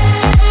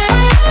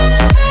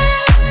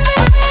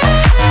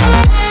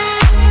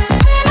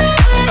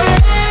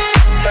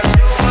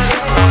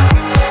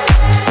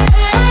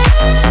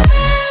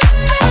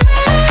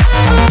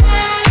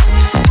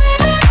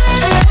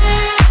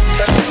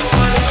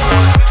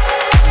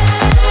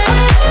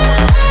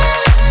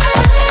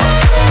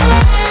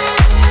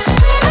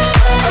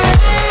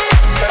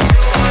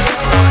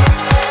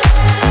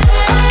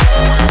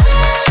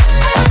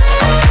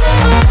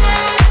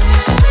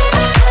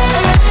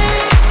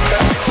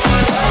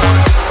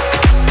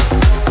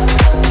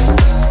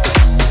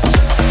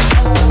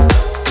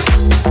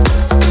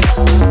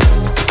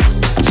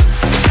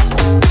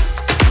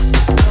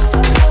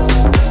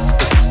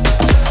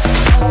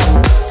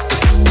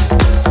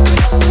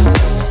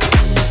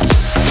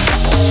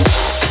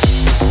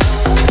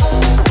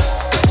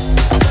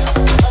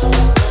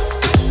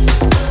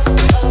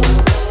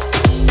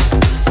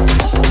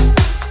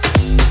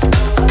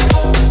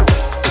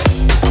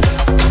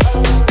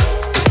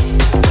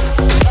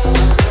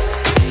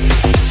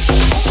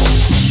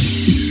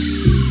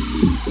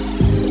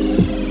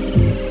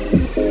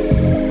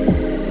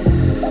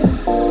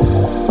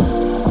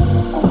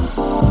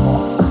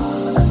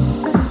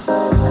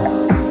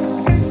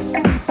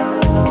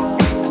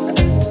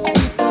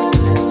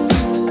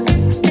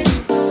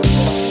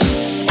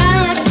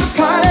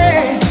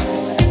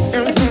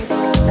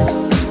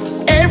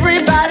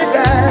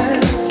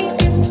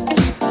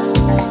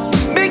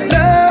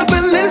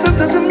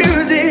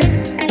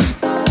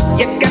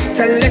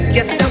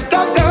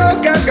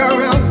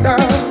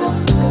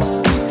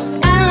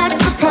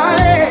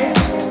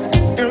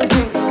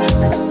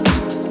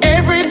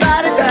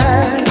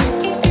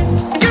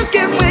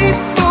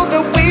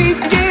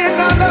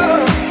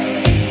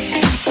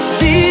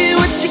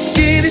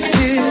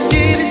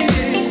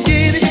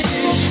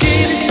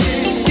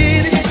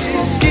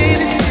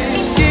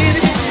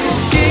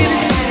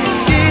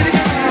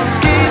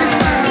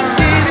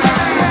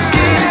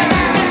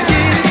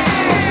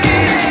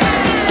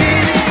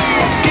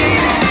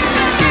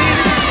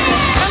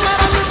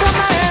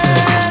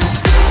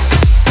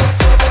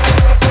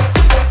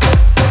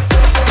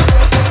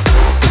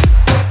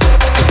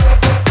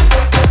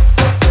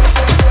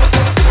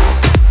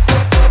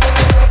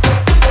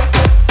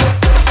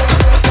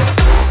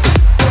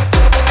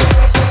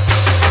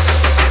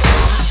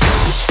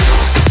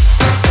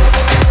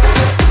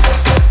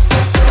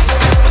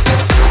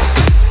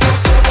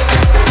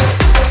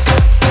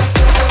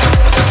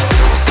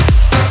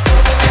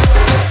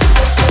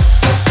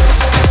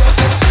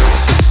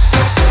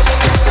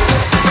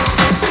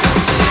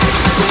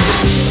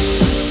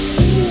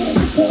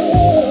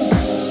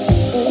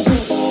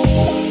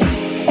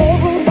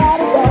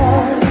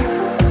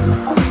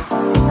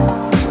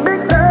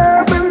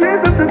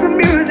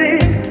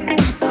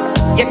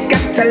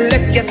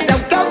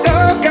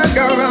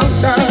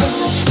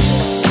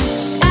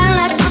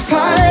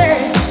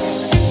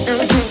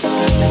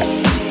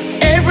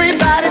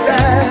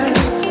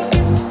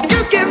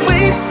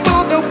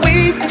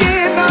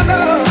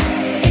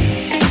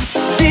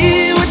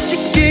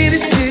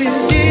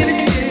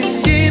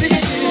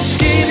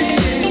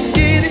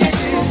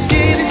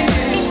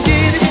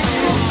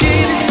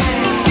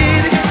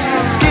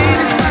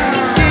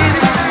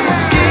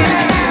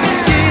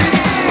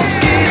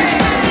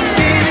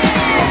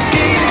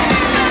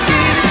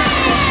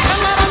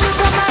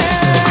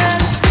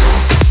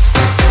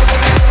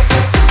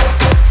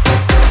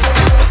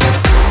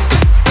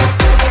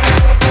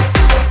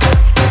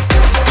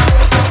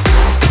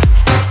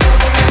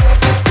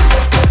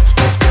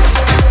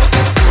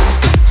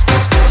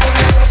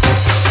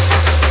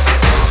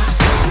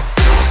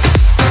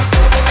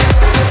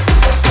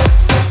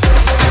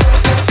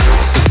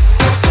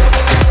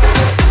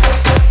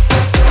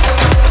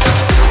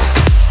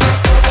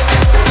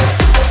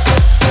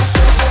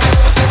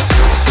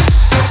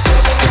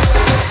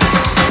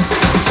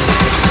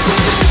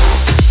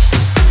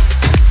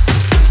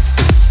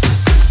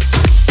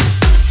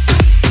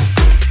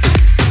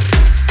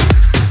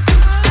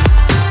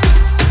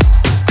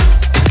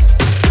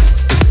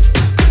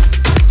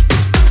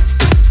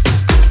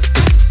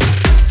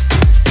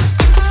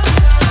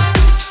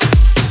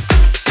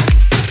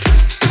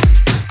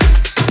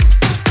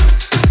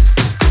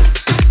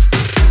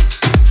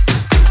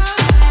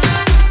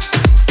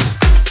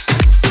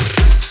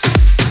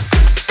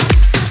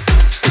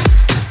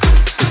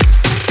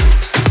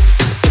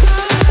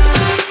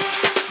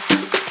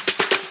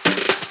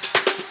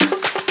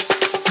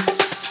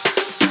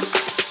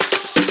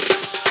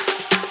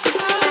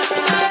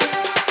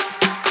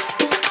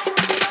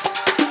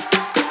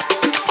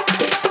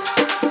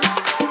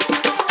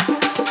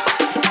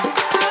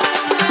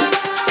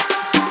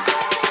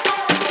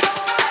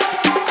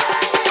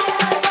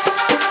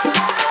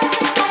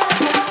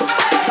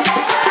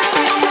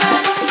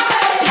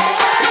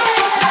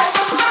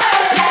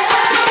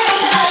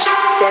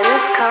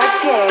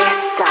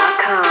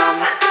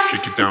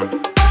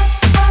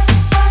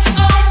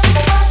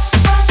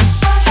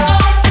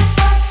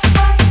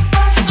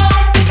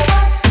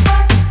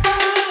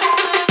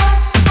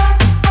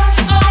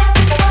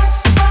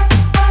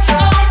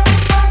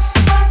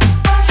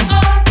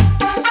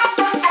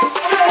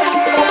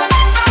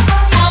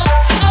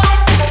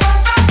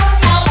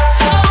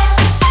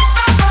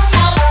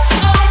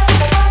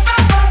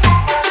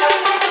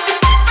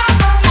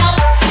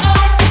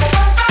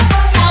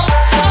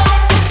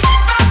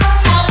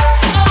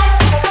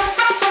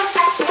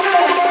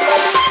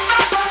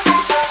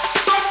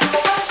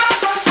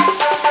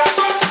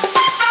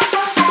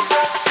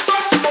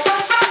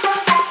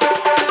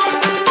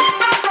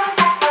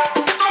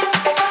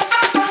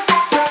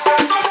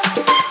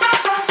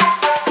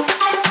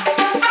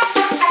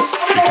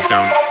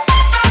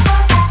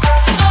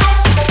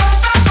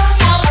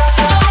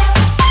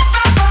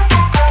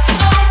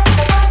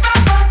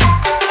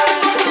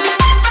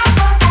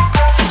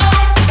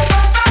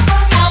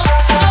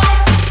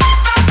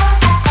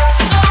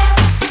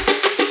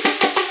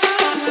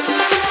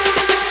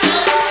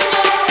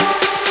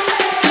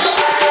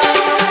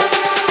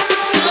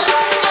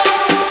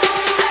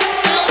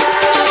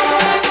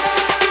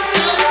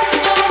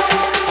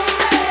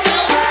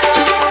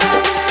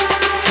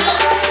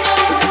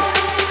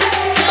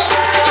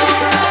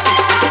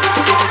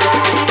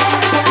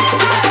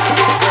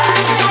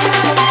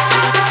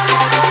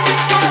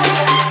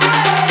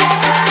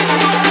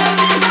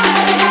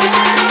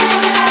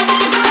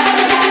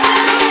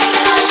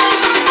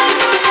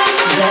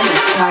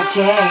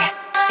 Cartier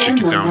in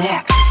the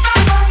mix.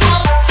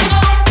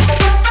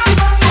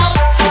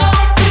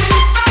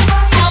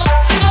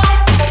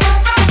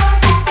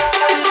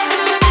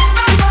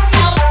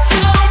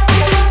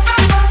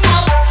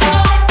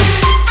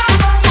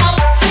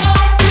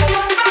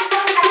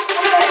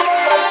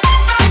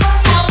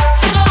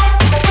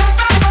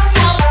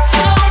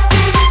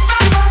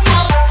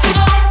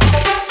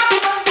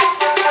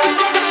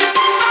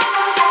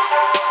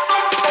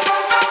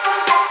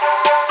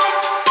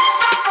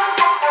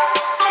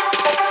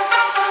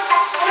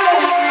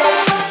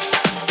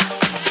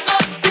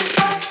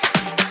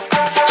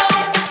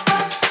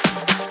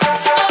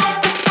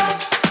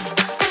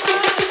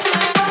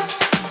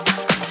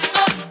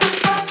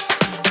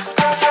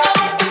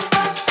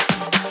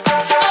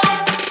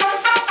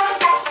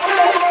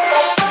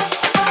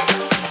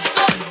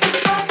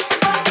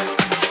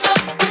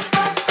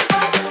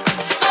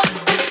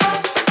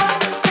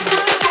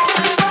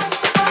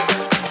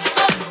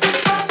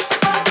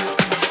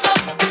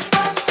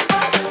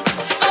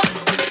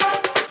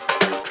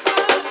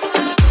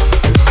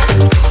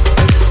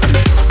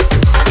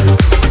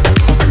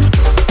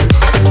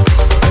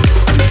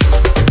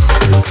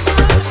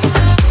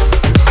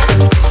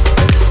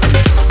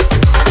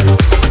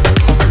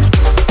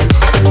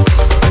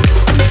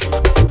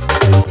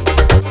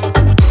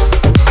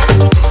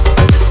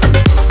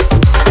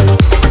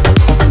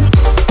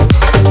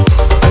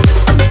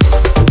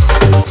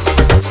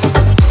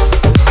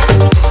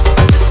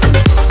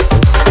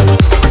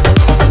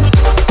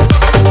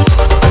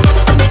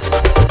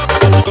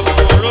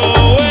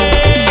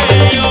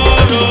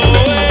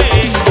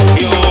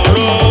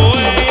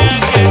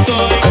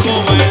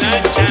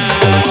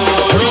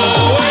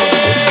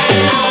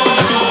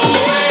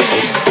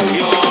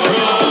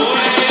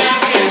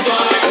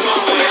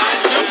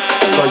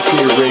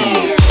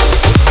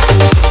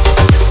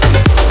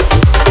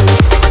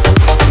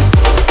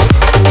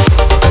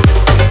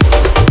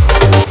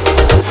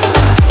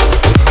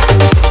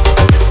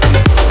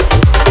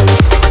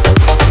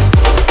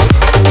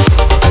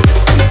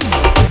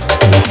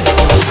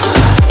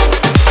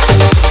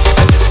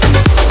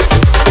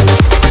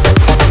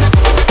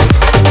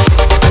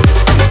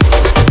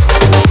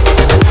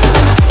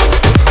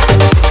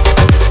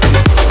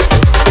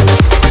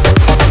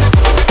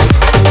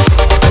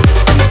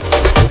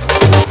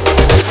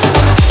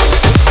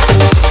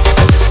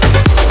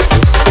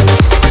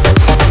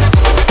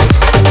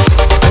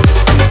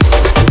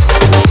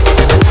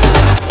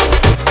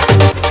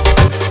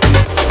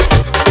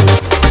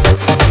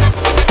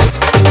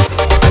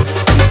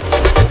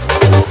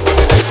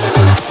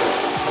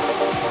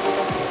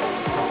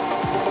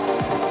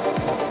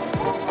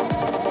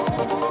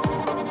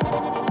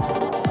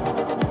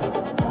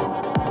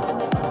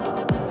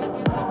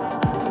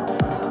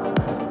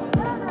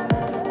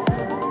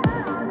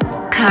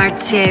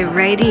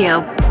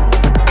 Cartieradio.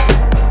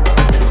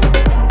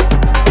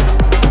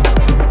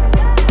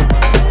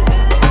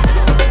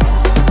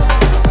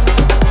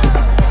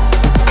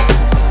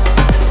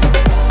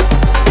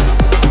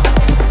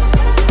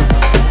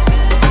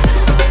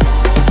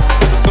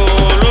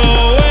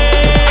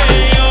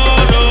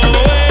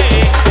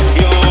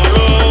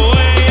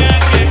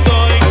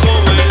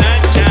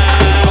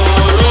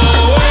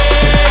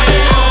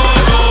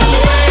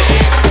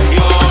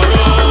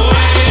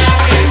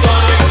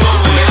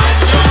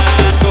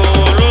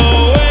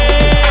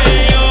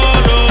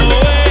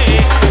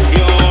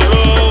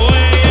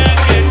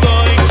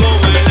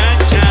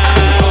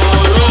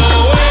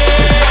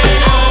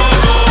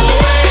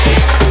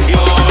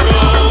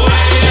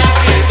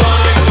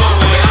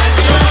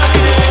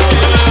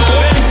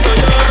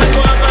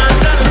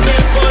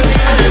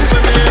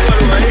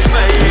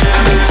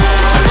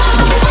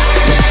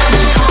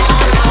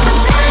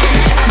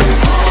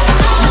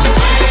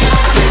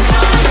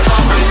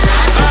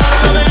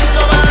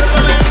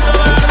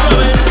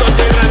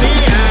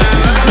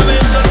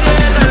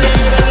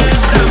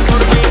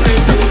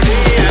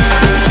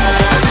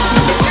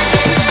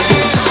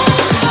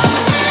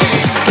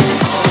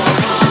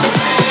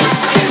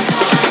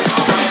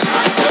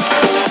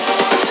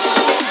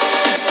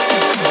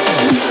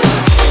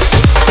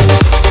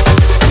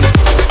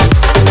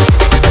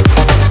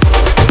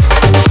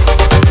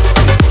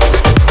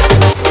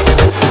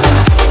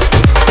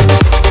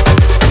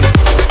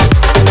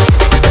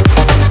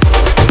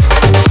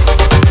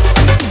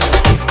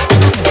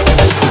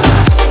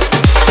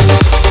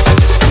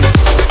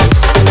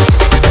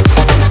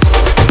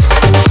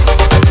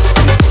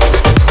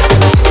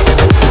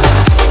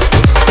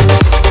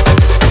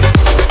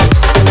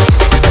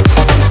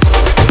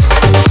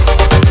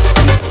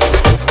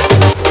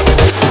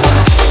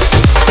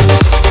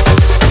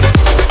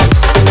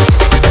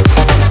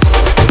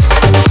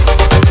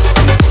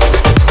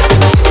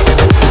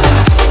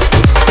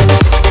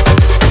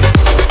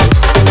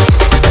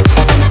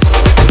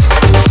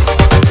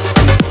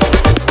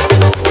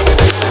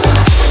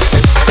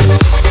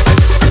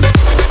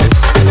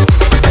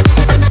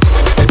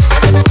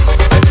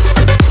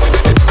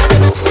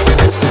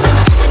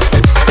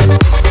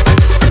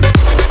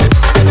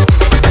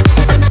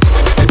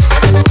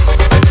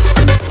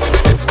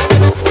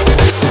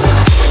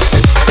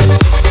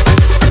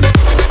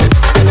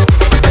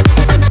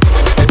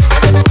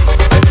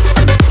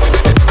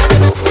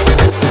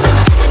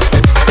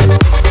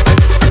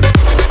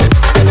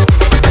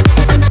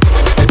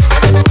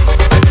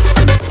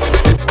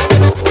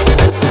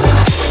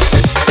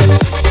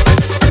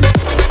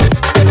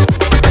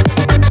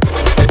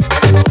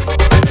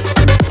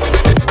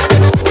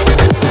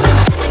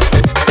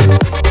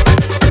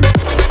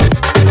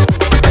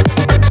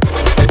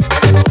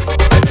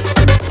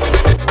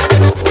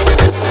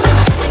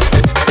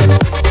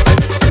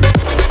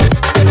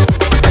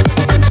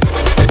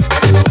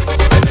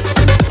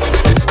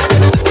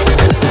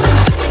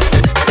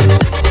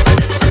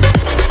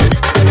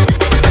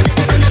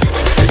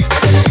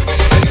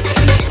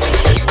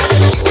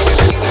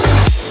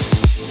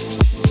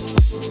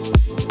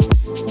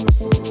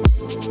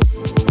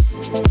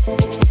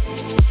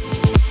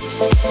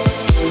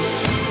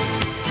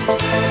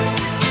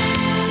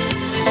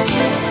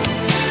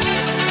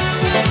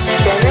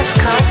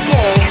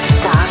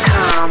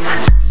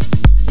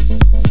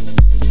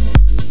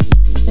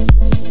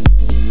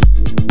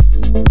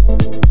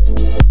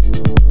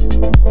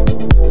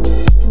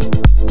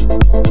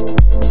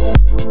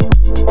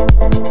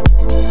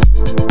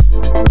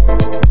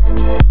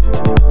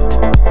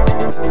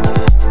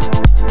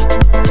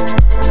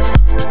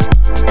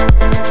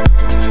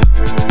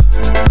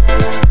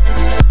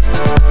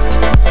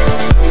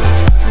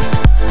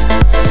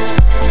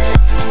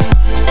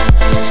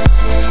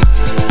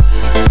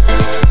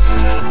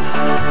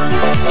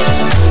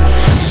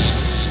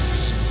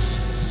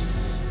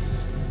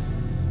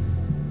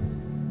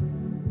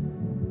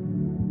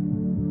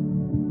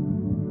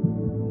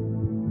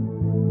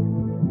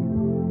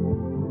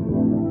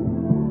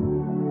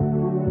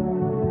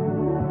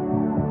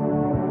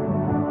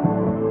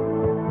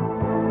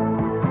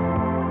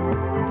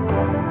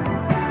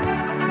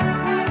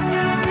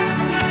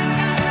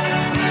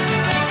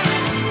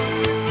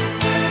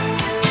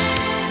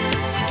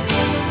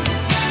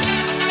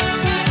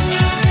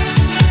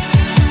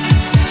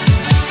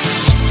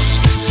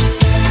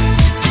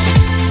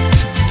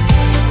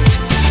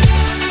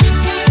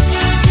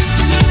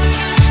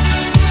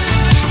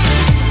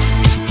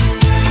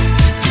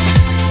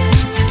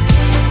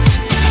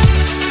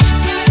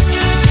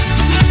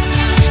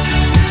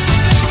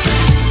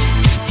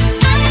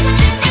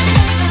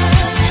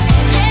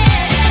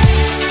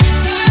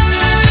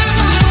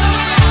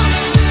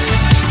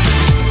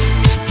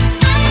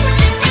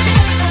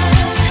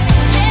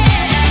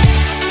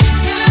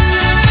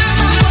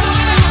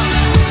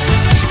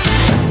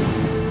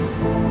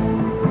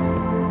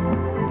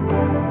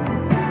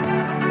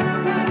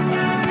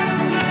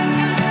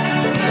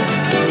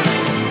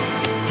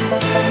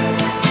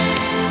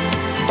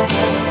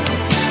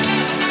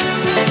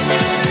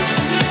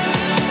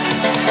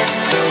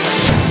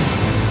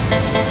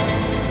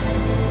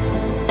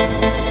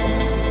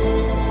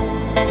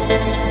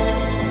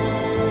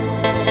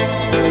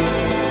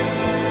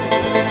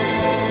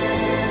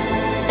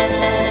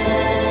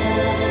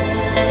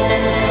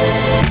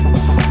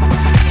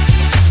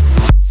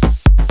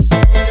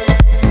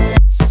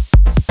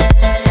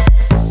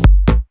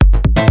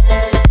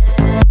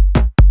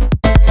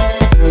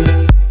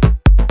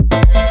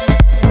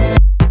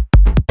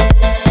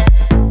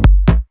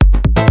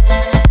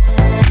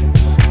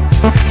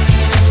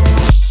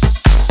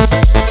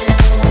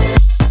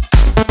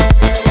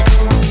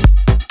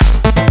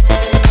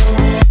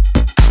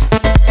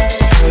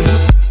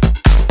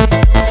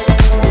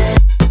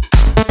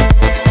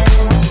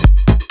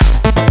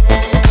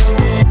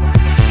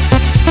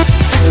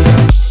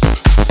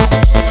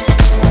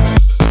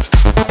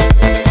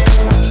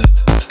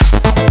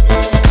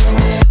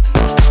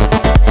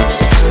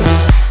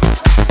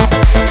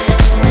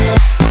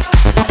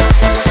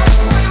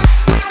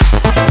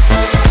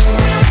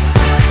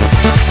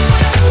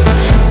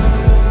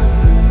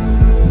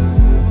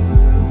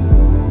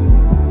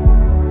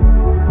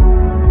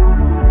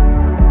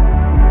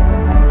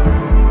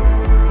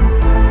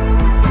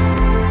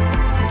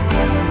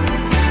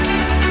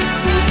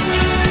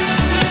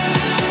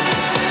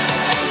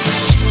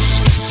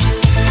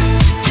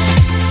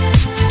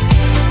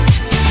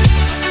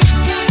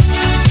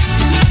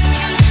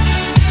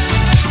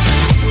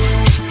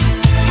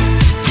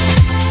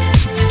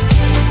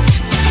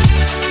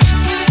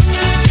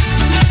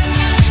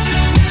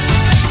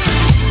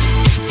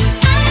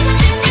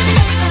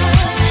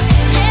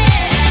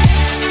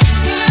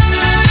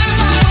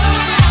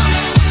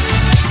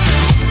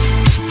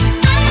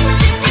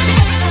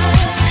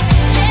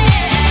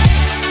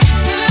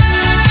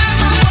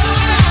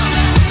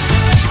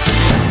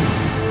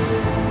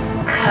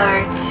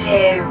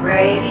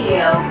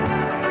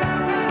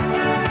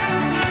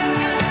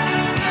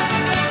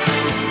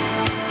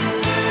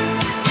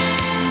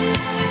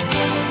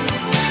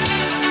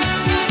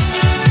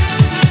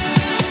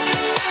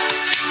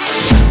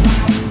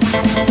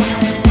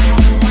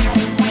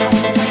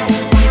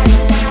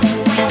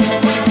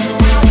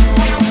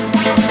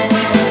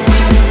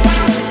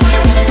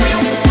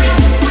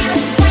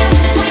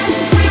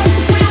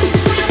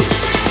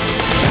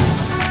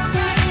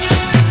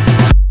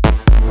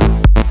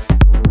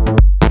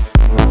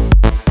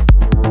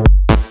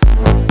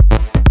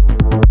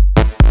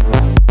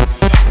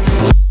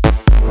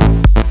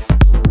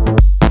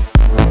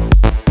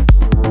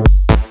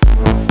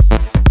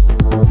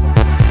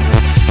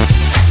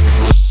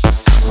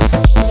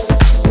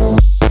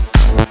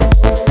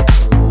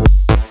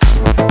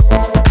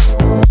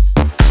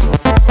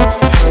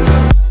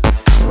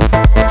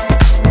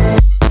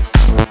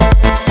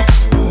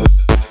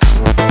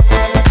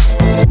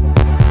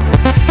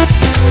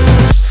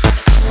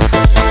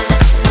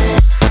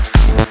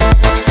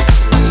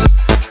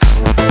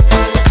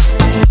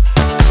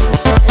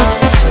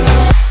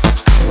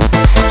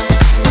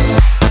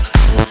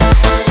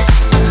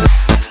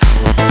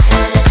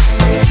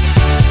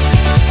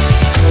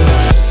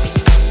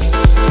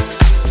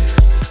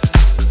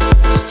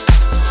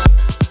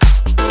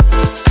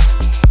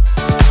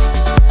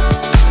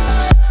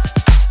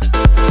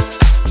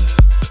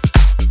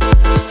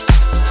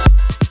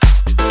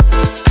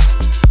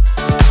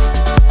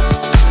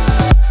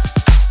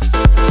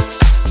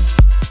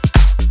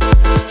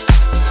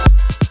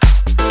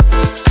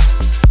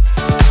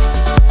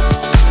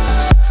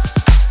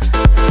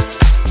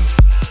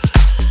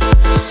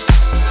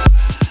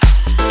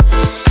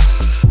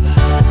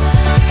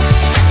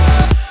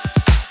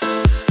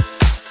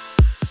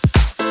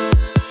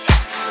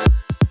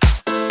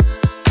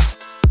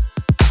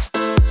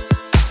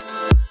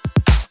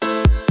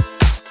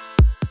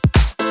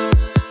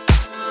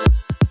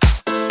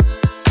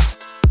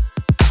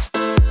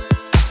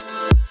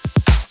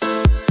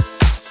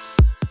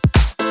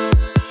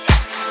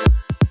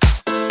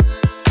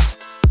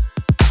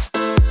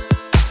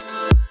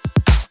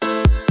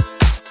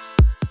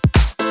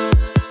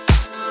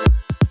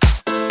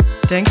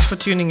 Thanks for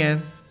tuning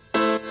in.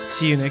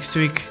 See you next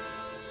week.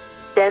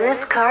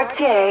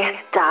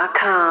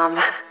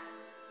 DennisCartier.com